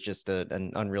scored was just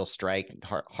an unreal strike,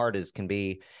 hard as can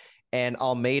be. And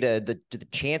Almeida, the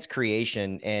chance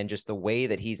creation and just the way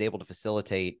that he's able to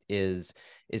facilitate is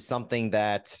something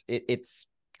that it's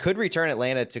could return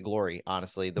Atlanta to glory.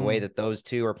 Honestly, the way that those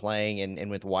two are playing,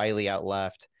 and with Wiley out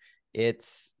left,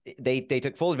 they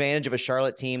took full advantage of a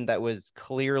Charlotte team that was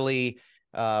clearly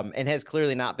and has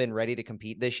clearly not been ready to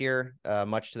compete this year,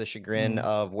 much to the chagrin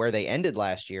of where they ended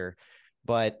last year.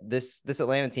 But this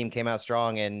Atlanta team came out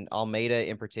strong, and Almeida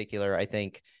in particular, I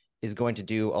think, is going to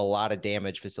do a lot of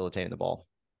damage facilitating the ball.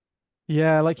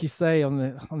 Yeah, like you say,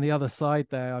 on the other side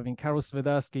there, I mean, Karol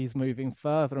Swiderski's moving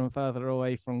further and further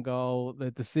away from goal.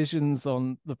 The decisions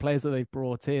on the players that they've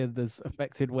brought in has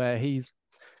affected where he's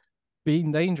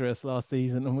been dangerous last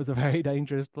season and was a very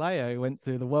dangerous player. He went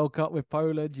to the World Cup with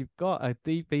Poland. You've got a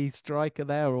DP striker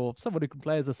there, or someone who can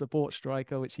play as a support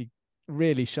striker, which he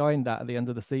really shined at the end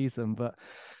of the season, but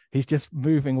he's just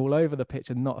moving all over the pitch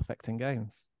and not affecting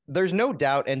games. There's no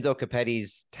doubt Enzo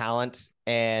Capetti's talent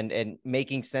and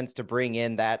making sense to bring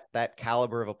in that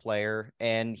caliber of a player.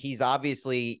 And he's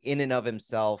obviously in and of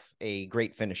himself a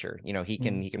great finisher. He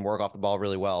can work off the ball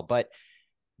really well, but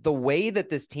the way that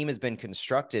this team has been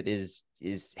constructed is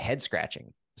head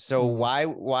scratching. So why,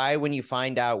 when you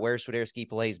find out where Swiderski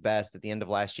plays best at the end of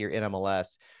last year in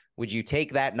MLS, would you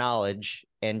take that knowledge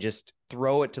and just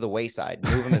throw it to the wayside,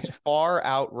 move him as far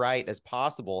out right as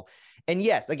possible? And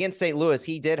yes, against St. Louis,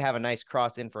 he did have a nice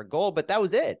cross in for a goal, but that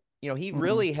was it. He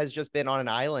really has just been on an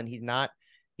island. He's not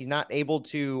able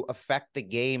to affect the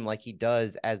game like he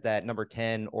does as that number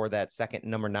 10 or that second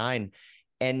number 9.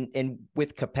 And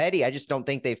with Capetti, I just don't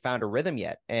think they've found a rhythm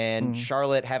yet. And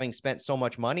Charlotte, having spent so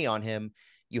much money on him,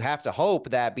 you have to hope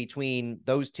that between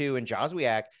those two and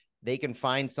Joswiak, they can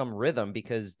find some rhythm,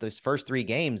 because those first 3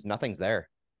 games, nothing's there.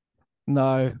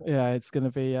 No, yeah, it's going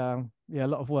to be a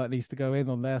lot of work needs to go in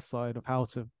on their side of how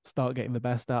to start getting the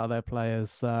best out of their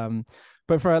players.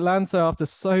 But for Atlanta, after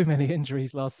so many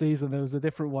injuries last season, there was a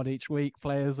different one each week.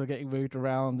 Players are getting moved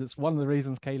around. It's one of the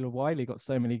reasons Caleb Wiley got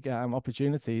so many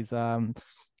opportunities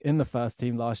in the first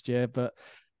team last year. But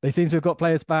they seem to have got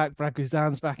players back. Brad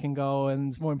Guzan's back in goal,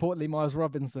 and more importantly, Miles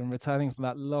Robinson returning from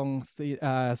that long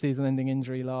season-ending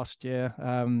injury last year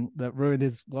that ruined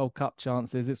his World Cup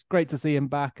chances. It's great to see him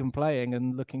back and playing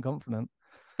and looking confident.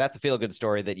 That's a feel-good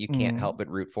story that you can't help but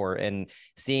root for. And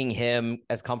seeing him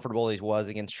as comfortable as he was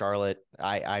against Charlotte,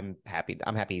 I'm happy.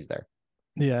 I'm happy he's there.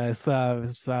 Yeah,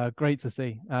 it's great to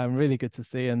see. Really good to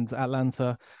see. And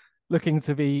Atlanta looking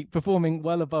to be performing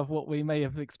well above what we may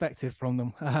have expected from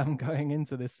them going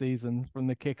into this season from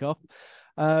the kickoff.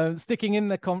 Sticking in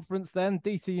the conference then,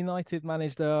 DC United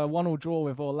managed a 1-1 draw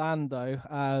with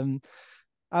Orlando.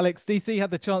 Alex, DC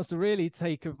had the chance to really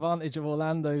take advantage of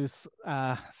Orlando's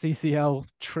CCL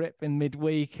trip in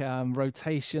midweek.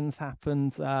 Rotations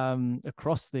happened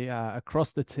across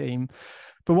the team.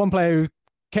 But one player who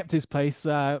kept his place,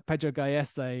 Pedro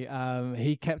Gallese.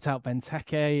 He kept out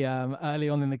Benteke early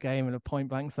on in the game in a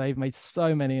point-blank save, made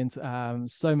so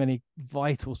many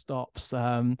vital stops.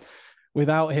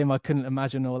 Without him, I couldn't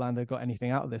imagine Orlando got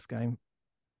anything out of this game.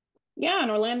 Yeah,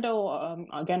 and Orlando,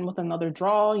 again, with another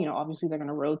draw, obviously they're going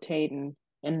to rotate and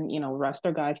rest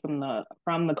their guys from the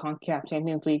CONCACAF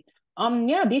Champions League.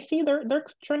 Yeah, DC, they're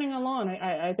turning along.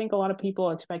 I think a lot of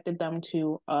people expected them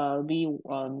to be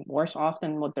worse off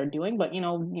than what they're doing, but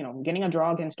getting a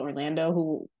draw against Orlando,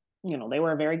 who they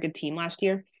were a very good team last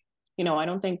year. I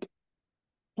don't think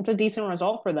it's a decent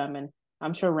result for them, and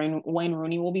I'm sure Wayne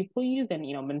Rooney will be pleased, and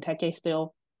Benteke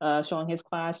still showing his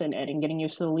class and getting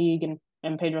used to the league,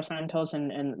 and Pedro Santos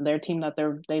and their team that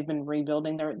they've been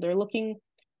rebuilding, they're looking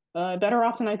better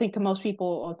off than I think most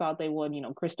people thought they would.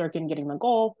 Chris Durkin getting the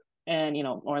goal, and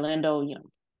Orlando,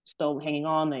 still hanging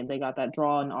on. They got that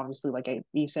draw, and obviously, like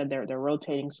you said, they're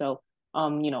rotating. So,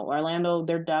 Orlando,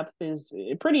 their depth is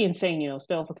pretty insane.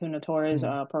 Still Facuna Torres,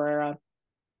 Pereira,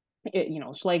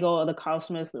 Schlegel, the Kyle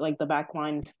Smith, like the back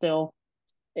line still.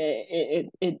 I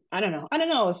don't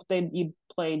know if you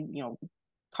played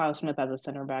Kyle Smith as a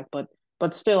center back, but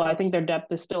still, I think their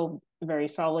depth is still very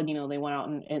solid. They went out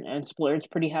and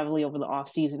splurged pretty heavily over the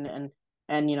off season, and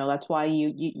that's why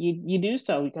you do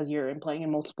so, because you're playing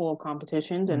in multiple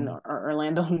competitions, and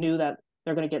Orlando knew that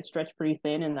they're going to get stretched pretty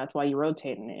thin, and that's why you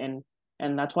rotate, and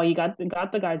that's why you got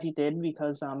the guys you did,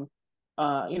 because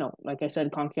like I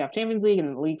said, CONCACAF Champions League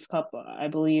and the Leagues Cup, I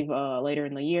believe later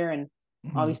in the year, and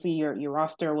obviously your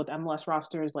roster with MLS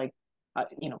rosters, like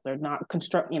they're not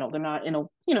they're not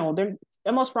they're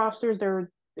MLS rosters, they're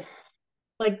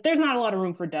like, there's not a lot of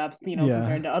room for depth,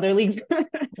 compared to other leagues.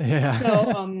 Yeah.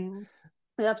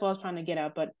 So that's what I was trying to get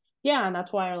at. But yeah, and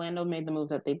that's why Orlando made the moves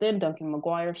that they did. Duncan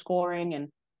McGuire scoring,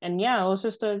 and yeah, it was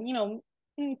just a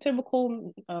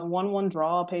typical 1-1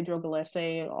 draw. Pedro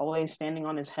Gallese always standing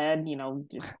on his head.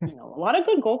 Just a lot of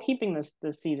good goalkeeping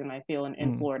this season, I feel,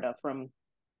 in Florida from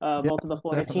both of the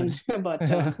Florida teams. But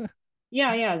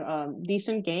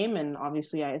decent game, and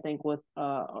obviously I think with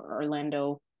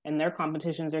Orlando and their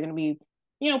competitions, they're going to be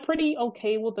pretty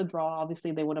okay with the draw.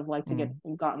 Obviously, they would have liked to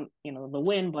gotten the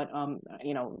win, but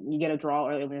you get a draw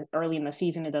early in the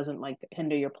season, it doesn't like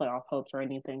hinder your playoff hopes or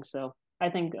anything. So I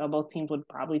think both teams would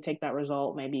probably take that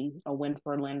result, maybe a win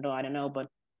for Orlando. I don't know, but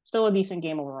still a decent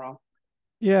game overall.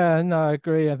 Yeah, no, I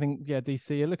agree. I think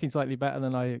DC are looking slightly better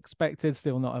than I expected.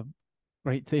 Still not a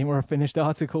great team or a finished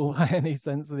article by any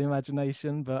sense of the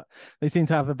imagination, but they seem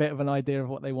to have a bit of an idea of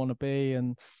what they want to be.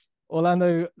 And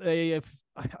Orlando,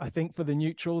 I think for the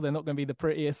neutral, they're not going to be the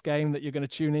prettiest game that you're going to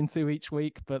tune into each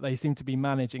week, but they seem to be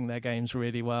managing their games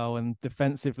really well. And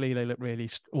defensively, they look really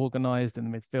organized. In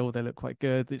the midfield, they look quite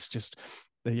good. It's just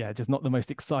not the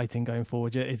most exciting going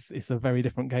forward. It's a very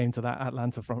different game to that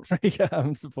Atlanta front three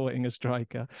supporting a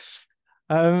striker.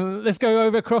 Let's go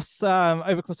over across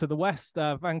to the west.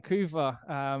 Vancouver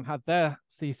had their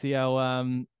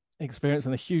CCL experience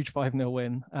and a huge 5-0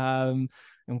 win,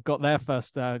 and got their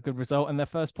first good result and their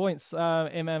first points in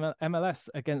MLS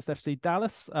against FC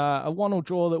Dallas. A 1-1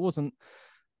 draw that wasn't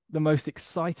the most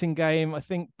exciting game. I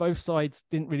think both sides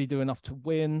didn't really do enough to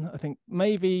win. I think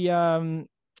maybe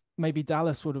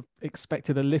Dallas would have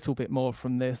expected a little bit more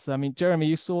from this. I mean, Jeremy,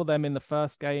 you saw them in the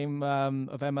first game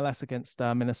of MLS against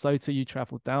Minnesota. You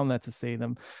traveled down there to see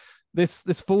them. This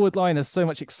forward line has so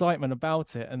much excitement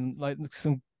about it, and like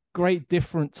some great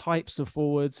different types of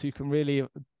forwards who can really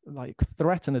like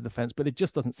threaten a defense, but it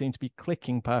just doesn't seem to be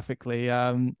clicking perfectly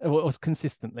or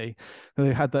consistently.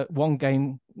 They had that one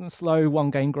game slow,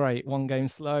 one game great, one game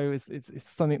slow.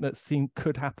 It's something that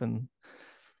could happen.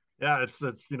 Yeah, it's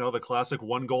the classic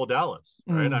one goal Dallas,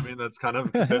 right? I mean, that's kind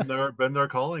of been their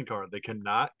calling card. They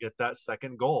cannot get that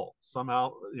second goal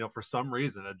somehow. For some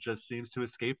reason, it just seems to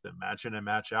escape them, match in and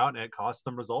match out, and it costs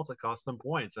them results. It costs them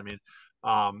points. I mean,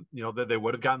 they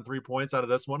would have gotten 3 points out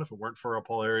of this one if it weren't for a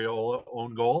Paul Arriola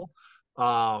own goal.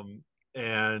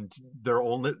 And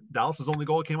Dallas's only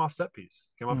goal came off set piece,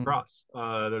 came off cross.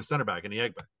 Their center back in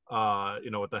Iegba,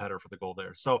 with the header for the goal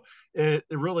there. So it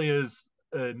really is.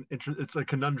 It's a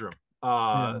conundrum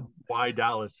why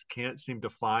Dallas can't seem to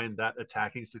find that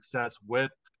attacking success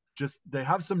with they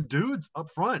have some dudes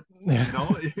up front. I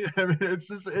mean,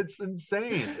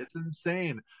 it's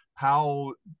insane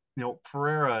how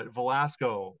Pereira,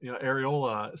 Velasco,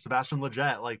 Arriola, Sebastian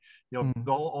Lletget,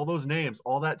 all those names,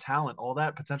 all that talent, all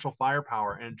that potential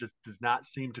firepower, and just does not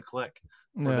seem to click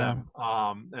for them.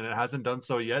 And it hasn't done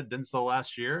so yet. Didn't so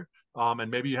last year.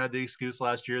 And maybe you had the excuse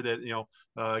last year that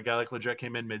a guy like Lletget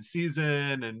came in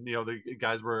mid-season, and the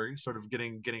guys were sort of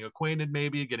getting acquainted,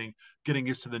 maybe getting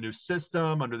used to the new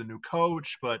system under the new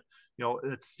coach. But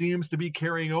it seems to be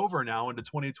carrying over now into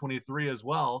 2023 as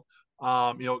well.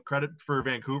 Credit for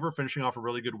Vancouver finishing off a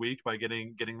really good week by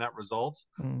getting that result.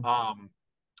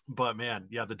 But man,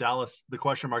 yeah, the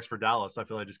question marks for Dallas, I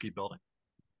feel like just keep building.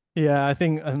 Yeah, I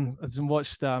think I've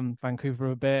watched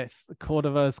Vancouver a bit.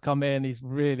 Cordova's come in. He's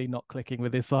really not clicking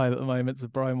with his side at the moment. So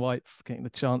Brian White's getting the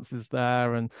chances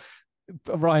there, and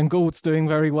Ryan Gould's doing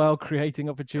very well, creating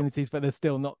opportunities, but there's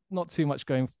still not too much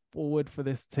going forward for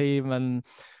this team, and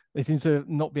they seem to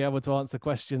not be able to answer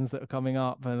questions that are coming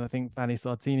up. And I think Vanni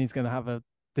Sartini's going to have a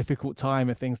difficult time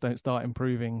if things don't start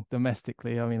improving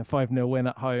domestically. I mean, a 5-0 win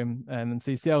at home and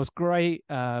CCL is great.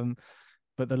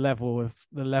 But the level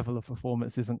of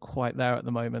performance isn't quite there at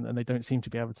the moment, and they don't seem to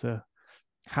be able to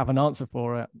have an answer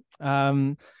for it.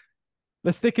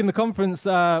 Let's stick in the conference.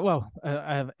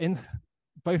 In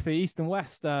both the East and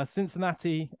West,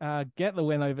 Cincinnati get the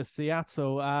win over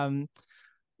Seattle.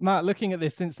 Matt, looking at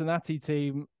this Cincinnati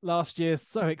team last year,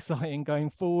 so exciting going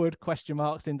forward. Question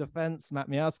marks in defense. Matt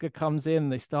Miazga comes in,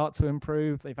 they start to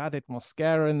improve. They've added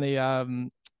Mosquera in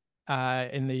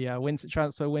the winter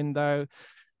transfer window,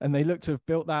 and they look to have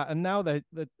built that. And now their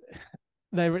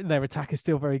attack is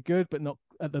still very good, but not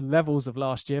at the levels of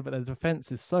last year. But their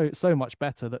defense is so much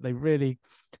better that they really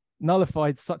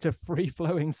nullified such a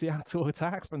free-flowing Seattle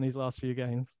attack from these last few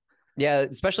games. Yeah,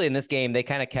 especially in this game, they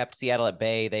kind of kept Seattle at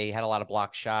bay. They had a lot of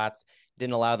blocked shots,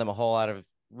 didn't allow them a whole lot of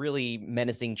really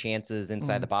menacing chances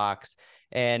inside the box.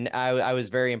 And I was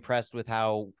very impressed with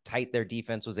how tight their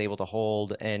defense was able to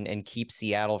hold and keep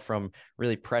Seattle from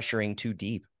really pressuring too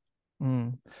deep.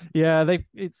 Yeah,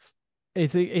 it's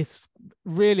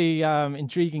really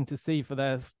intriguing to see for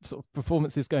their sort of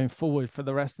performances going forward for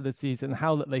the rest of the season,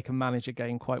 how that they can manage a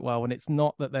game quite well. And it's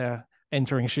not that they're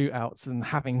entering shootouts and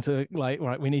having to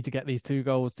we need to get these 2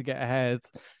 goals to get ahead.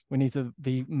 We need to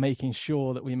be making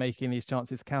sure that we're making these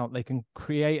chances count. They can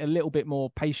create a little bit more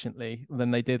patiently than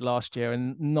they did last year,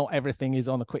 and not everything is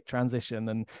on a quick transition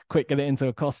and quick get it into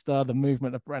Acosta, the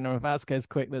movement of Brenner and Vasquez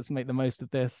quick. Let's make the most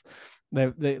of this.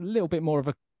 They're a little bit more of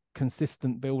a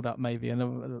consistent build up maybe, and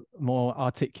a more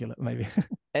articulate maybe.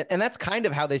 And that's kind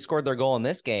of how they scored their goal in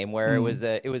this game, where it was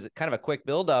kind of a quick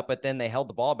build up, but then they held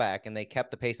the ball back and they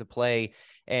kept the pace of play,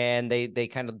 and they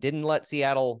kind of didn't let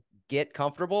Seattle get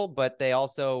comfortable, but they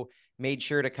also made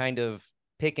sure to kind of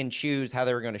pick and choose how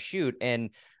they were going to shoot. And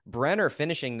Brenner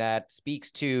finishing that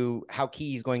speaks to how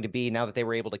key he's going to be now that they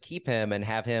were able to keep him and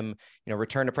have him,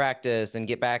 return to practice and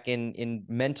get back in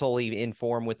mentally in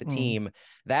form with the team.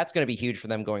 That's going to be huge for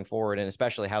them going forward, and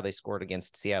especially how they scored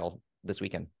against Seattle this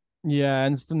weekend. Yeah,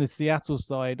 and from the Seattle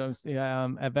side, obviously,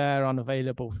 Hebert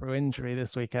unavailable for injury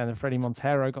this weekend, and Freddie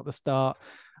Montero got the start.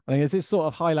 I think this sort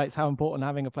of highlights how important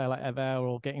having a player like Hebert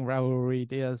or getting Raul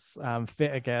Ruiz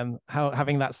fit again, how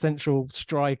having that central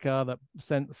striker, that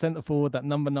centre forward, that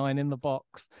number 9 in the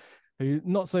box, who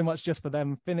not so much just for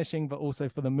them finishing, but also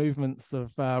for the movements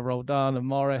of Roldan and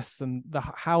Morris, and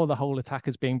how the whole attack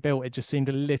is being built. It just seemed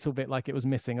a little bit like it was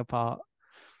missing a part.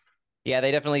 Yeah,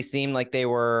 they definitely seemed like they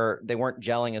weren't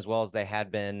gelling as well as they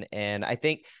had been. And I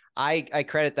think I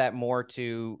credit that more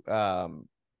to,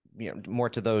 more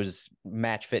to those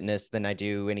match fitness than I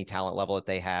do any talent level that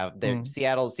they have.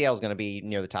 Seattle's going to be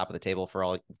near the top of the table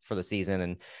for the season.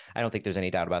 And I don't think there's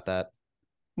any doubt about that.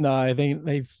 No, I think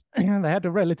they had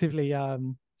a relatively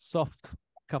soft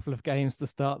couple of games to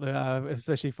start,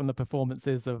 especially from the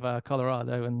performances of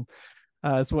Colorado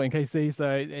and Sporting KC.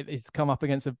 So it's come up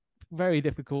against a very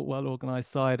difficult, well-organized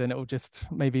side, and it will just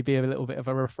maybe be a little bit of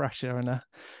a refresher and a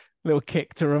little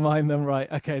kick to remind them,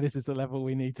 right, okay, this is the level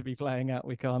we need to be playing at.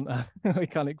 We can't we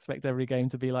can't expect every game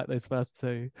to be like those first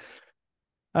two.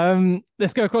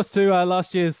 Let's go across to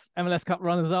last year's MLS Cup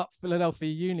runners-up,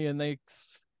 Philadelphia Union. They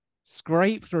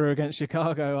scraped through against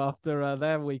Chicago after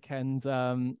their weekend,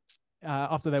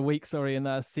 after their week, in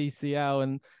CCL,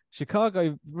 and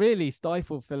Chicago really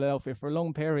stifled Philadelphia for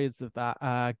long periods of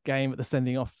that game. At the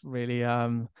sending off really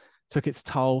took its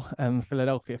toll, and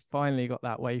Philadelphia finally got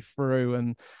that way through,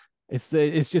 and it's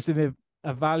just a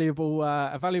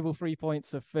valuable 3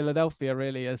 points for Philadelphia,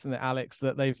 really, isn't it, Alex,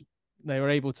 that they were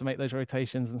able to make those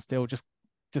rotations and still just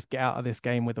get out of this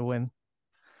game with a win.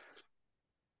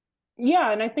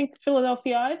 Yeah, and I think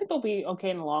Philadelphia, I think they'll be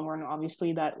okay in the long run.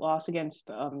 Obviously, that loss against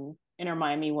Inter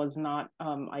Miami was not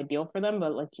ideal for them,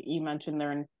 but like you mentioned,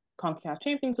 they're in CONCACAF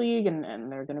Champions League,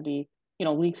 and they're going to be,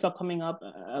 League Cup coming up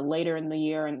later in the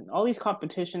year, and all these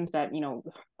competitions that,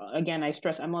 again, I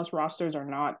stress MLS rosters are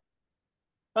not,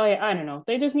 I don't know.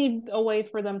 They just need a way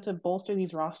for them to bolster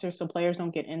these rosters so players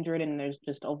don't get injured and there's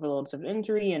just overloads of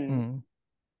injury, and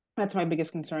that's my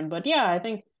biggest concern. But yeah, I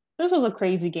think this was a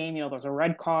crazy game. There's a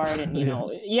red card, and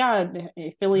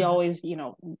Philly always,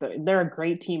 they're a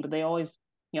great team, but they always,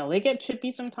 they get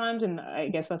chippy sometimes, and I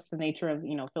guess that's the nature of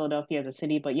Philadelphia as a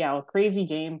city. But yeah, a crazy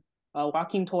game.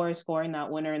 Joaquin Torres scoring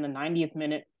that winner in the 90th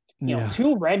minute.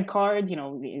 Two red cards.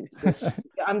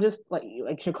 I'm just like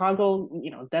Chicago.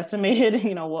 Decimated.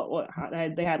 What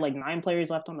they had like 9 players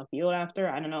left on the field after.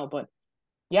 I don't know, but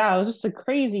yeah, it was just a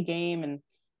crazy game, and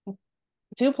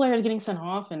 2 players getting sent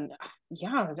off, and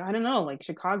yeah, I don't know, like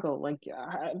Chicago,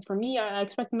 for me, I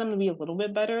expected them to be a little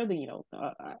bit better.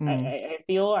 I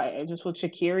feel I just with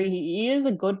Shaqiri, he is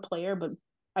a good player, but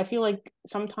I feel like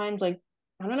sometimes, like,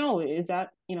 I don't know, is that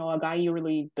a guy you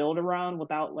really build around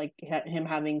without like him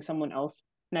having someone else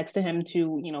next to him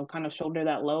to kind of shoulder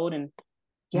that load? And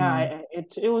yeah,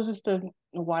 it was just a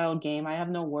wild game. I have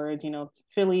no words.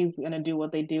 Philly's gonna do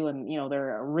what they do, and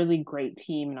they're a really great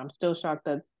team, and I'm still shocked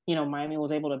that Miami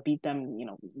was able to beat them,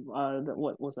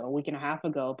 what was it, a week and a half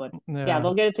ago. But yeah,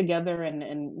 they'll get it together, and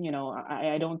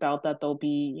I don't doubt that they'll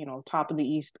be top of the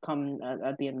East come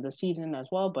at the end of the season as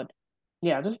well. But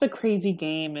yeah, just a crazy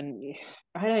game, and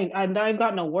I've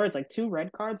got no words. Like 2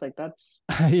 red cards, like that's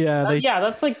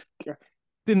that's like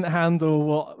didn't handle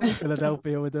what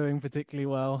Philadelphia were doing particularly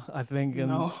well, I think,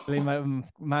 and they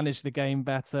managed the game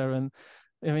better. And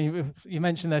I mean, you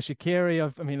mentioned there Shaqiri.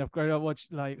 I've grown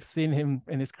up seeing him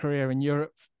in his career in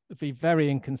Europe be very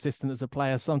inconsistent as a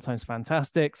player. Sometimes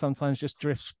fantastic, sometimes just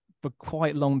drifts for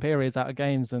quite long periods out of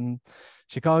games. And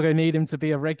Chicago need him to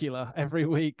be a regular every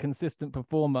week, consistent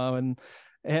performer. And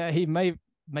he may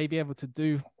be able to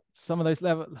do some of those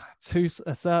level to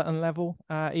a certain level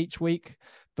each week,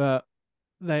 but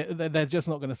they're just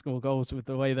not going to score goals with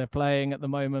the way they're playing at the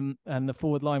moment. And the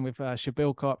forward line with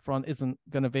Shabilko up front isn't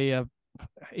going to be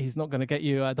he's not going to get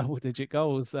you double-digit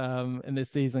goals in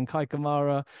this season. Kai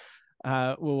Kamara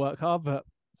will work hard, but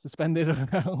suspended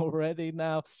already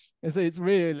now. It's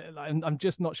really, I'm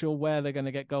just not sure where they're going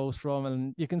to get goals from.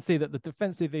 And you can see that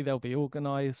defensively they'll be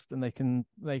organized, and they can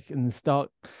start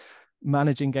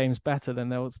managing games better. Then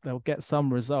they'll get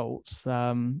some results.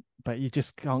 But you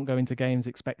just can't go into games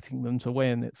expecting them to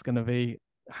win. It's going to be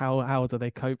how do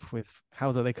they cope with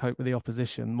the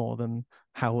opposition more than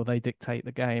how will they dictate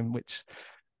the game, which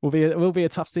will be a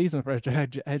tough season for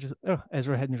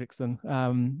Ezra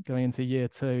Hendrickson going into year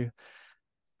 2.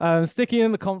 Sticking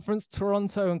in the conference,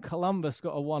 Toronto and Columbus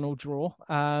got a 1-1 draw.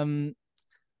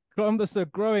 Columbus are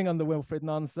growing under Wilfried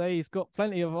Nancy. He's got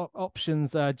plenty of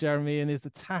options, Jeremy, in his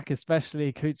attack,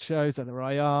 especially Cucho,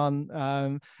 Ryan,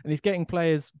 and he's getting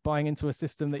players buying into a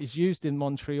system that he's used in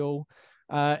Montreal.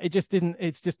 It just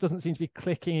doesn't seem to be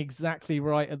clicking exactly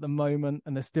right at the moment,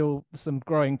 and there's still some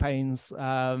growing pains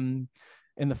in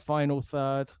the final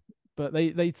third. But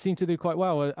they seem to do quite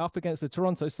well up against the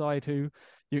Toronto side, who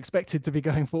you expected to be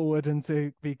going forward and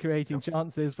to be creating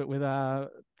chances, but with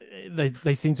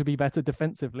they seem to be better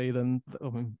defensively than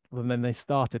they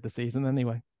started the season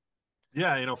anyway.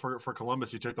 Yeah, for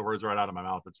Columbus, you took the words right out of my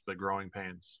mouth. It's the growing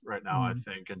pains right now, I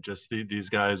think, and just these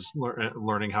guys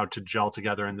learning how to gel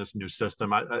together in this new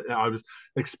system. I was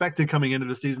expected coming into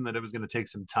the season that it was going to take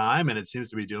some time, and it seems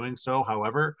to be doing so.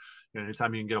 However,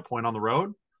 anytime you can get a point on the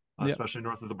road, especially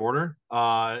north of the border,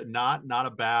 not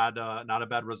a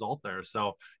bad result there.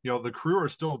 So the Crew are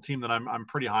still a team that I'm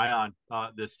pretty high on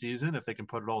this season if they can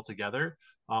put it all together.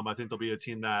 I think they'll be a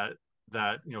team that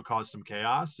cause some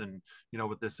chaos, and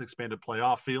with this expanded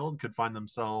playoff field could find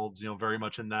themselves very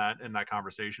much in that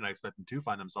conversation. I expect them to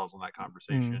find themselves in that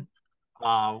conversation.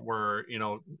 where,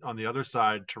 on the other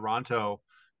side, Toronto,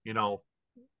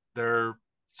 they're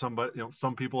somebody,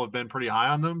 some people have been pretty high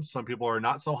on them. Some people are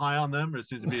not so high on them. It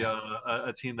seems to be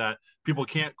a team that people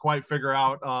can't quite figure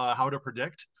out how to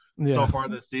predict so far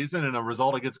this season. And a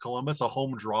result against Columbus, a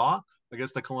home draw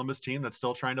against the Columbus team that's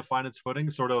still trying to find its footing,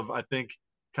 sort of, I think,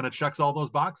 kind of checks all those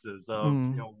boxes of,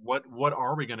 what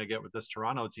are we going to get with this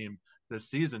Toronto team this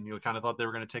season? You kind of thought they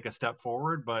were going to take a step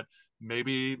forward, but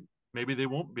maybe they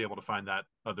won't be able to find that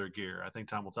other gear. I think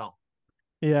time will tell.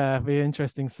 Yeah, the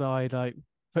interesting side, like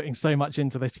putting so much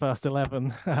into this first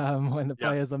 11 when the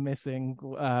players are missing.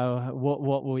 What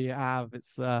will you have?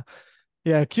 It's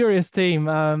curious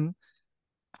team.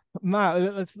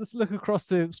 Matt, let's look across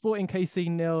to Sporting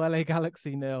KC 0, LA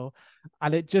Galaxy 0,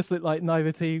 and it just looked like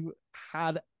neither team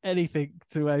had anything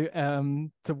to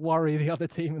worry the other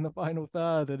team in the final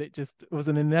third, and it was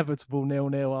an inevitable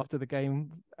 0-0 after the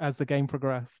game as the game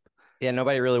progressed. Yeah,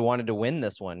 nobody really wanted to win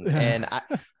this one, and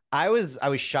I was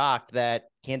shocked that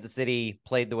Kansas City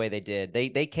played the way they did.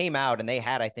 They came out and they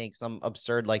had, I think, some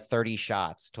absurd 30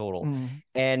 shots total.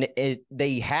 And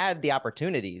they had the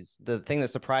opportunities. The thing that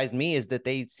surprised me is that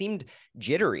they seemed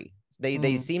jittery.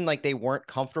 They seemed like they weren't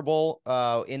comfortable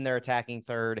in their attacking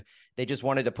third. They just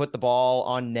wanted to put the ball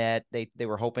on net. They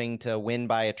were hoping to win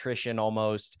by attrition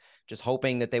almost, just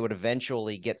hoping that they would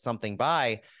eventually get something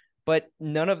by. But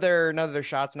none of their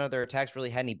shots, none of their attacks really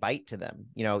had any bite to them.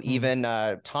 Even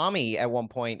Tommy at one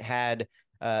point had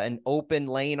an open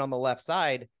lane on the left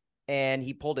side and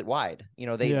he pulled it wide.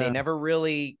 They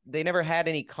never had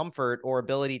any comfort or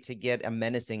ability to get a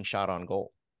menacing shot on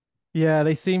goal. Yeah,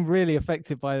 they seemed really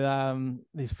affected by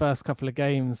these first couple of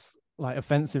games,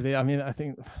 offensively. I mean, I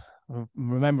think,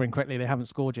 remembering correctly, they haven't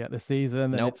scored yet this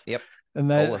season. Nope. Yep.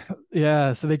 And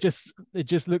so it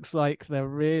just looks like they're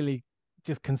really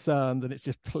just concerned, and it's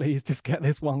just, please just get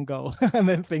this one goal and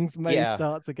then things may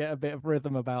start to get a bit of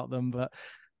rhythm about them. But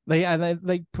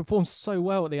they performed so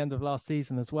well at the end of last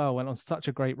season as well, went on such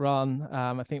a great run.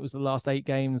 I think it was the last 8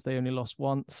 games they only lost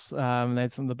once. They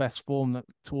had some of the best form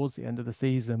towards the end of the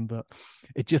season, but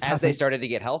it just as they started to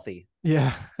get healthy,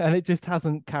 and it just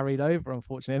hasn't carried over,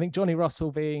 unfortunately. I think Johnny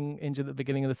Russell being injured at the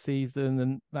beginning of the season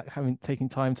and that taking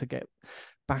time to get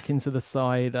back into the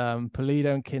side.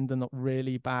 Pulido and Kinder not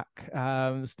really back.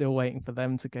 Still waiting for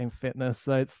them to gain fitness.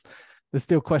 So there's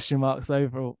still question marks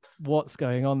over what's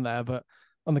going on there. But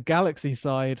on the Galaxy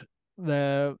side,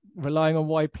 they're relying on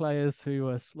wide players who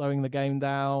are slowing the game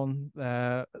down.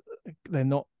 They're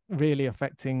not really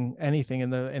affecting anything in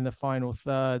the final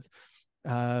third.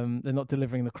 They're not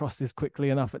delivering the crosses quickly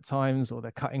enough at times, or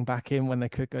they're cutting back in when they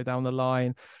could go down the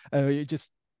line.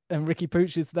 And Ricky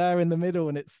Pooch is there in the middle,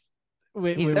 and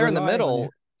he's there in the middle.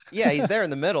 Yeah, he's there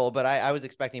in the middle, but I was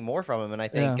expecting more from him. And I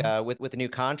think with the new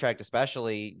contract,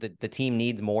 especially, the team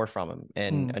needs more from him.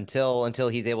 And until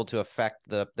he's able to affect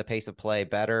the pace of play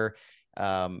better,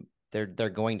 they're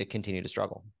going to continue to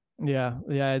struggle. Yeah,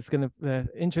 it's going to be an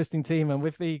interesting team. And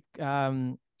with the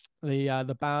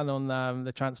ban on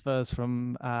the transfers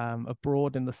from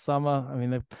abroad in the summer, I mean,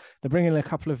 they're bringing a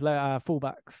couple of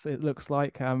fullbacks, it looks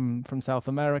like, from South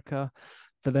America.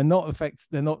 But they're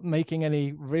not making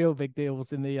any real big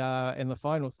deals in the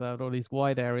final third or these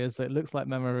wide areas. So it looks like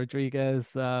Memo Rodriguez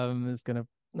is going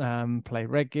to play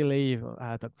regularly.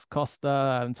 Douglas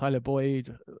Costa and Tyler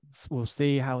Boyd. We'll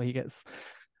see how he gets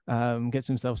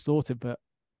himself sorted. But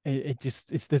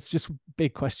there's just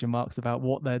big question marks about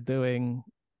what they're doing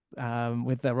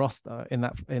with their roster in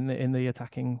the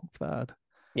attacking third.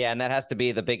 Yeah, and that has to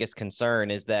be the biggest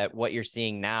concern, is that what you're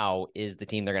seeing now is the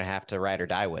team they're going to have to ride or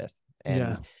die with.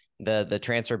 And the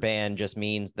transfer ban just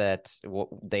means that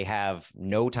they have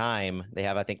no time. They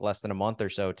have, I think, less than a month or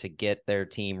so to get their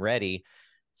team ready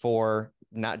for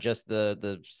not just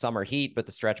the summer heat, but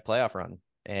the stretch playoff run.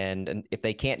 And if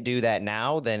they can't do that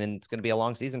now, then it's going to be a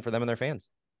long season for them and their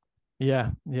fans. Yeah,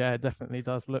 it definitely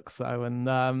does look so.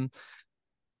 And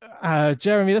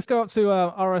Jeremy, let's go up to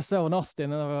RSL and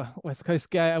Austin, another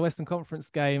Western Conference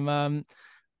game.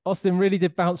 Austin really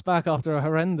did bounce back after a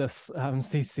horrendous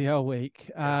CCL week.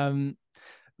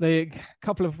 The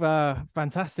couple of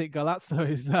fantastic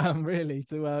golazzos really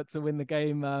to win the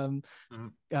game.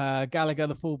 Gallagher,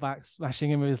 the fullback,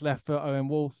 smashing in with his left foot. Owen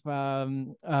Wolf,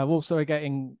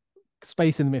 getting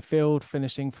space in the midfield,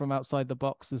 finishing from outside the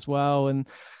box as well. And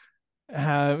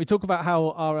we talk about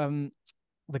how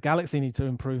the Galaxy need to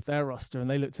improve their roster, and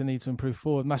they look to need to improve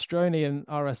forward. Mastroni and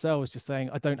RSL was just saying,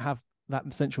 I don't have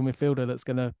that central midfielder that's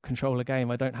going to control a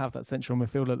game. I don't have that central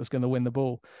midfielder that's going to win the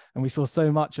ball. And we saw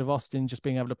so much of Austin just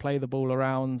being able to play the ball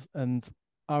around, and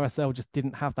RSL just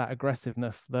didn't have that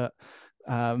aggressiveness that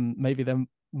maybe they're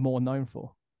more known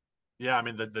for. Yeah, I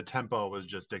mean the tempo was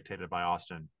just dictated by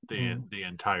Austin the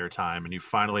entire time, and you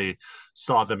finally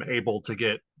saw them able to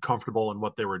get comfortable in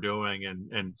what they were doing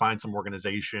and find some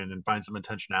organization and find some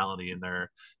intentionality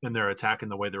in their attack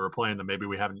and the way they were playing that maybe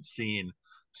we haven't seen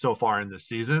so far in this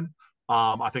season.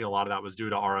 I think a lot of that was due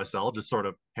to RSL just sort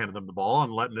of handing them the ball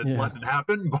and letting it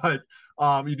happen. But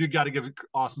you do got to give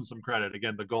Austin some credit.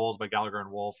 Again, the goals by Gallagher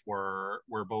and Wolf were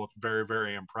both very,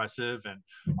 very impressive, and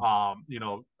you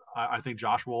know, I think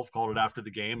Josh Wolf called it after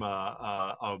the game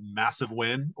a massive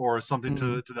win or something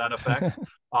to that effect.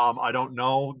 I don't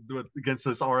know against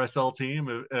this RSL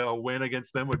team, a win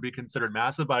against them would be considered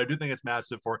massive, but I do think it's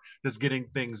massive for just getting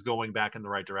things going back in the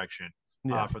right direction.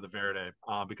 For the Verde,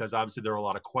 because obviously there are a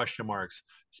lot of question marks,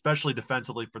 especially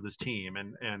defensively for this team,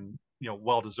 and you know,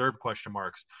 well-deserved question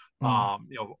marks, you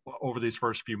know, over these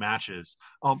first few matches.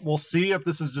 We'll see if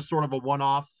this is just sort of a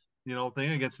one-off, you know,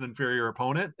 thing against an inferior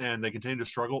opponent and they continue to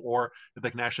struggle, or if they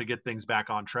can actually get things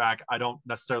back on track. I don't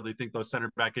necessarily think those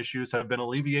center back issues have been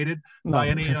alleviated by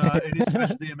any stretch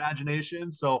of the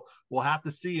imagination. So we'll have to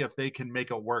see if they can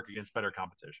make it work against better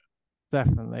competition.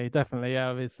 Definitely,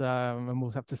 yeah. It's and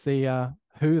we'll have to see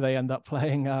who they end up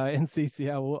playing in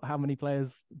CCL. How many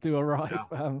players do arrive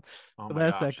for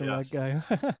their second leg game?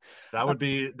 That would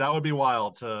be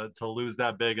wild to lose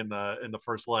that big in the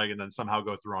first leg and then somehow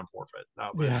go through on forfeit. I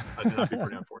think that'd be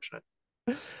pretty unfortunate.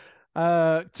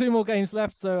 2 more games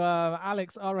left. So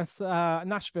Alex, RS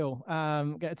Nashville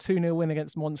get a 2-0 win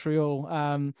against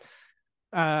Montreal.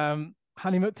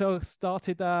 Hani Mukhtar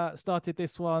started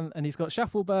this one, and he's got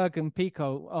Schaffelberg and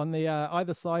Pico on the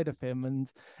either side of him, and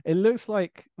it looks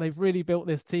like they've really built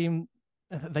this team.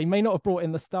 They may not have brought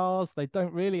in the stars. They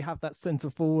don't really have that centre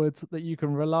forward that you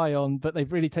can rely on, but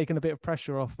they've really taken a bit of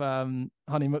pressure off Hani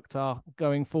Mukhtar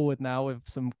going forward now with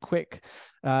some quick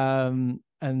and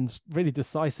really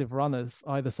decisive runners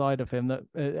either side of him that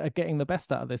are getting the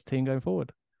best out of this team going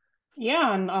forward.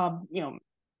 Yeah, and you know,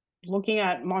 looking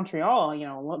at Montreal, you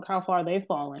know, look how far they've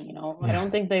fallen. You know, I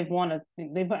don't think they've won a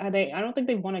I don't think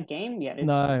they've won a game yet. It's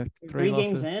no, 3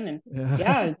 games in,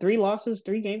 and 3 losses,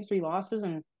 3 games, 3 losses,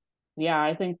 and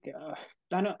I think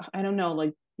I don't know,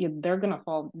 like they're gonna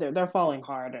fall. They're falling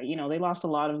hard. You know, they lost a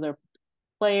lot of their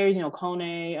players. You know,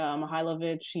 Kone,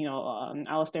 Mihailovic, you know,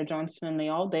 Alistair Johnston. They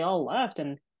all left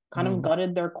and kind of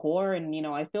gutted their core. And you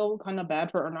know, I feel kind of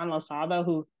bad for Hernan Losada,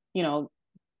 who, you know,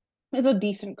 is a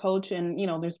decent coach, and you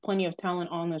know there's plenty of talent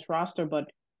on this roster, but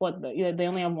they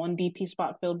only have 1 DP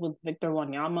spot filled with Victor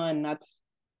Wanyama, and that's,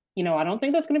 you know, I don't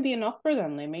think that's going to be enough for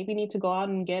them. They maybe need to go out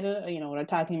and get an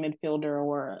attacking midfielder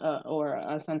or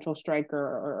a central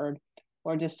striker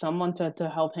or just someone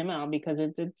to help him out, because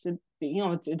it's you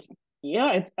know it's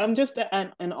I'm just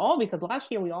in awe, because last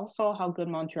year we all saw how good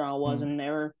Montreal was, and they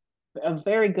were a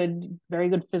very good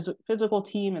physical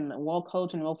team and well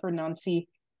coached, and Wilfred Nancy,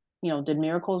 you know, did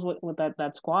miracles with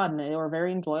that squad, and they were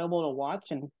very enjoyable to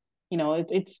watch. And you know,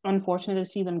 it's unfortunate to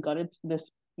see them gutted this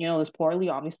poorly.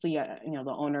 Obviously, you know, the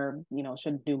owner, you know,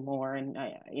 should do more, and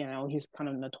you know, he's kind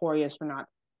of notorious for not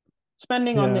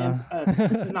spending on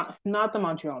the not the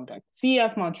Montreal Impact,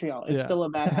 CF Montreal. It's still a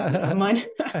bad habit of mine.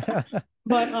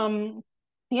 But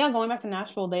yeah, going back to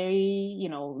Nashville, they're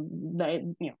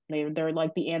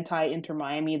like the anti-Inter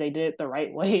Miami. They did it the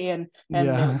right way, and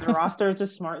their roster is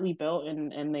just smartly built,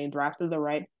 and they drafted the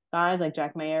right guys like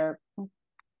Jack Mayer,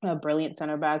 a brilliant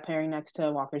center back pairing next to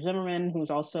Walker Zimmerman, who's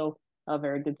also a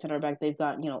very good center back. They've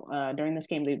got, you know, during this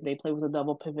game they played with a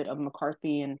double pivot of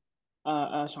McCarthy and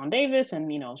Sean Davis,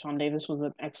 and you know, Sean Davis was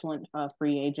an excellent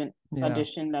free agent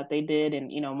addition that they did.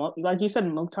 And you know, like you said,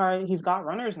 Mukhtar, he's got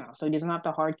runners now, so he doesn't have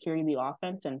to hard carry the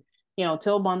offense. And you know,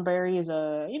 Till Bunbury is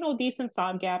a, you know, decent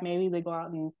stopgap. Maybe they go out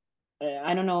and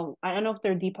I don't know if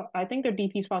they're deep. I think their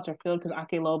DP spots are filled because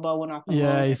Ake Lobo went off the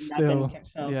loan. He's still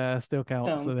counts.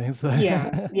 So, I think so.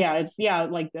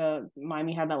 Like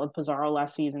Miami had that with Pizarro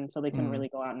last season, so they can really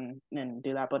go out and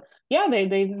do that. But yeah,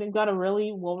 they've got a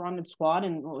really well-rounded squad,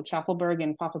 and Schaffelberg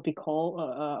and Papa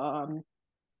Picol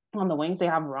on the wings. They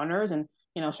have runners, and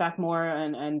you know, Shaq Moore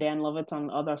and Dan Lovitz on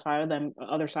the other side of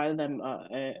them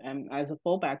as a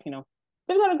fullback. You know,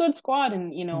 they've got a good squad,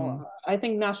 and you know, I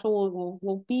think Nashville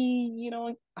will be, you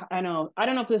know, I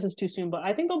don't know if this is too soon, but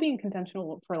I think they'll be in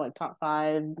contention for like top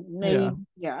 5, maybe.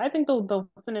 I think they'll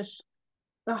finish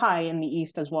high in the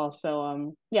East as well.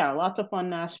 So lots of fun,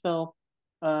 Nashville.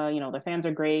 You know, their fans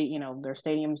are great. You know, their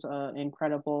stadium's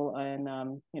incredible,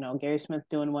 and you know, Gary Smith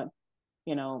doing what,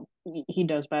 you know, he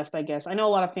does best, I guess. I know a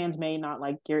lot of fans may not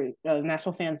like Gary.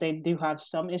 Nashville fans, they do have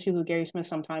some issues with Gary Smith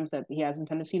sometimes, that he has a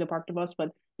tendency to park the bus. But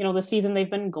you know, this season they've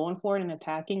been going for it and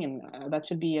attacking, and that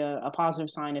should be a positive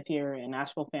sign if you're a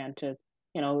Nashville fan, to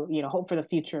hope for the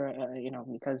future,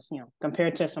 because,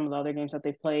 compared to some of the other games that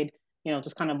they played,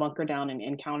 just kind of bunker down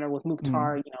and counter with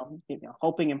Mukhtar,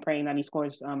 hoping and praying that he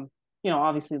scores.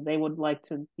 Obviously they would like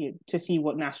to see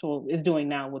what Nashville is doing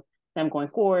now with them going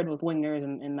forward with wingers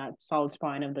and that solid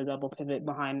spine of the double pivot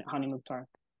behind Hani Mukhtar.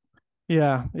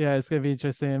 Yeah, it's going to be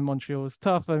interesting. Montreal's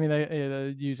tough. I mean, they're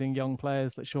using young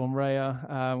players like Sean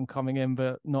Raya coming in,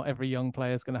 but not every young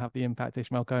player is going to have the impact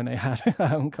Ishmael Kone had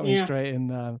coming straight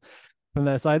in from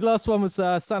their side. Last one was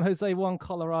San Jose 1,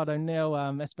 Colorado 0.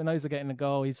 Espinoza getting the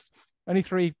goal. He's only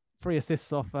three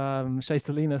assists off Shea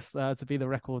Salinas to be the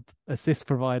record assist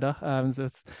provider. So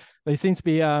they seem to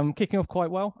be kicking off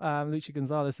quite well. Luchi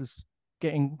Gonzalez is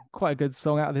getting quite a good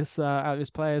song out of his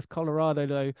players. Colorado,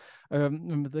 though,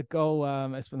 remember the goal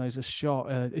Espinoza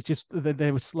shot, it just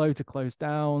they were slow to close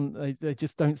down. They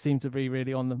just don't seem to be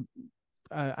really on the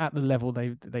at the level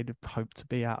they'd hoped to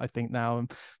be at, I think, now.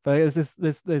 But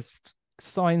there's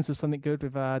signs of something good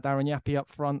with Darren Yappi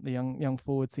up front. The young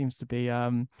forward seems to be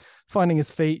finding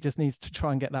his feet, just needs to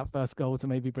try and get that first goal to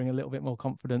maybe bring a little bit more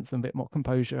confidence and a bit more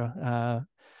composure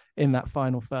in that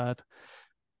final third.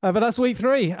 But that's week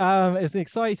 3. It's an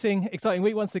exciting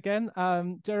week once again.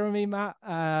 Jeremy, Matt,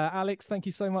 Alex, thank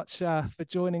you so much for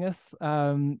joining us.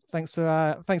 Thanks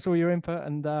for all your input,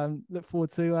 and look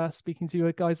forward to speaking to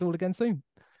you guys all again soon.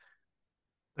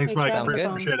 Thanks, Mike. Sounds good.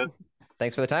 Appreciate it.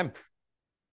 Thanks for the time.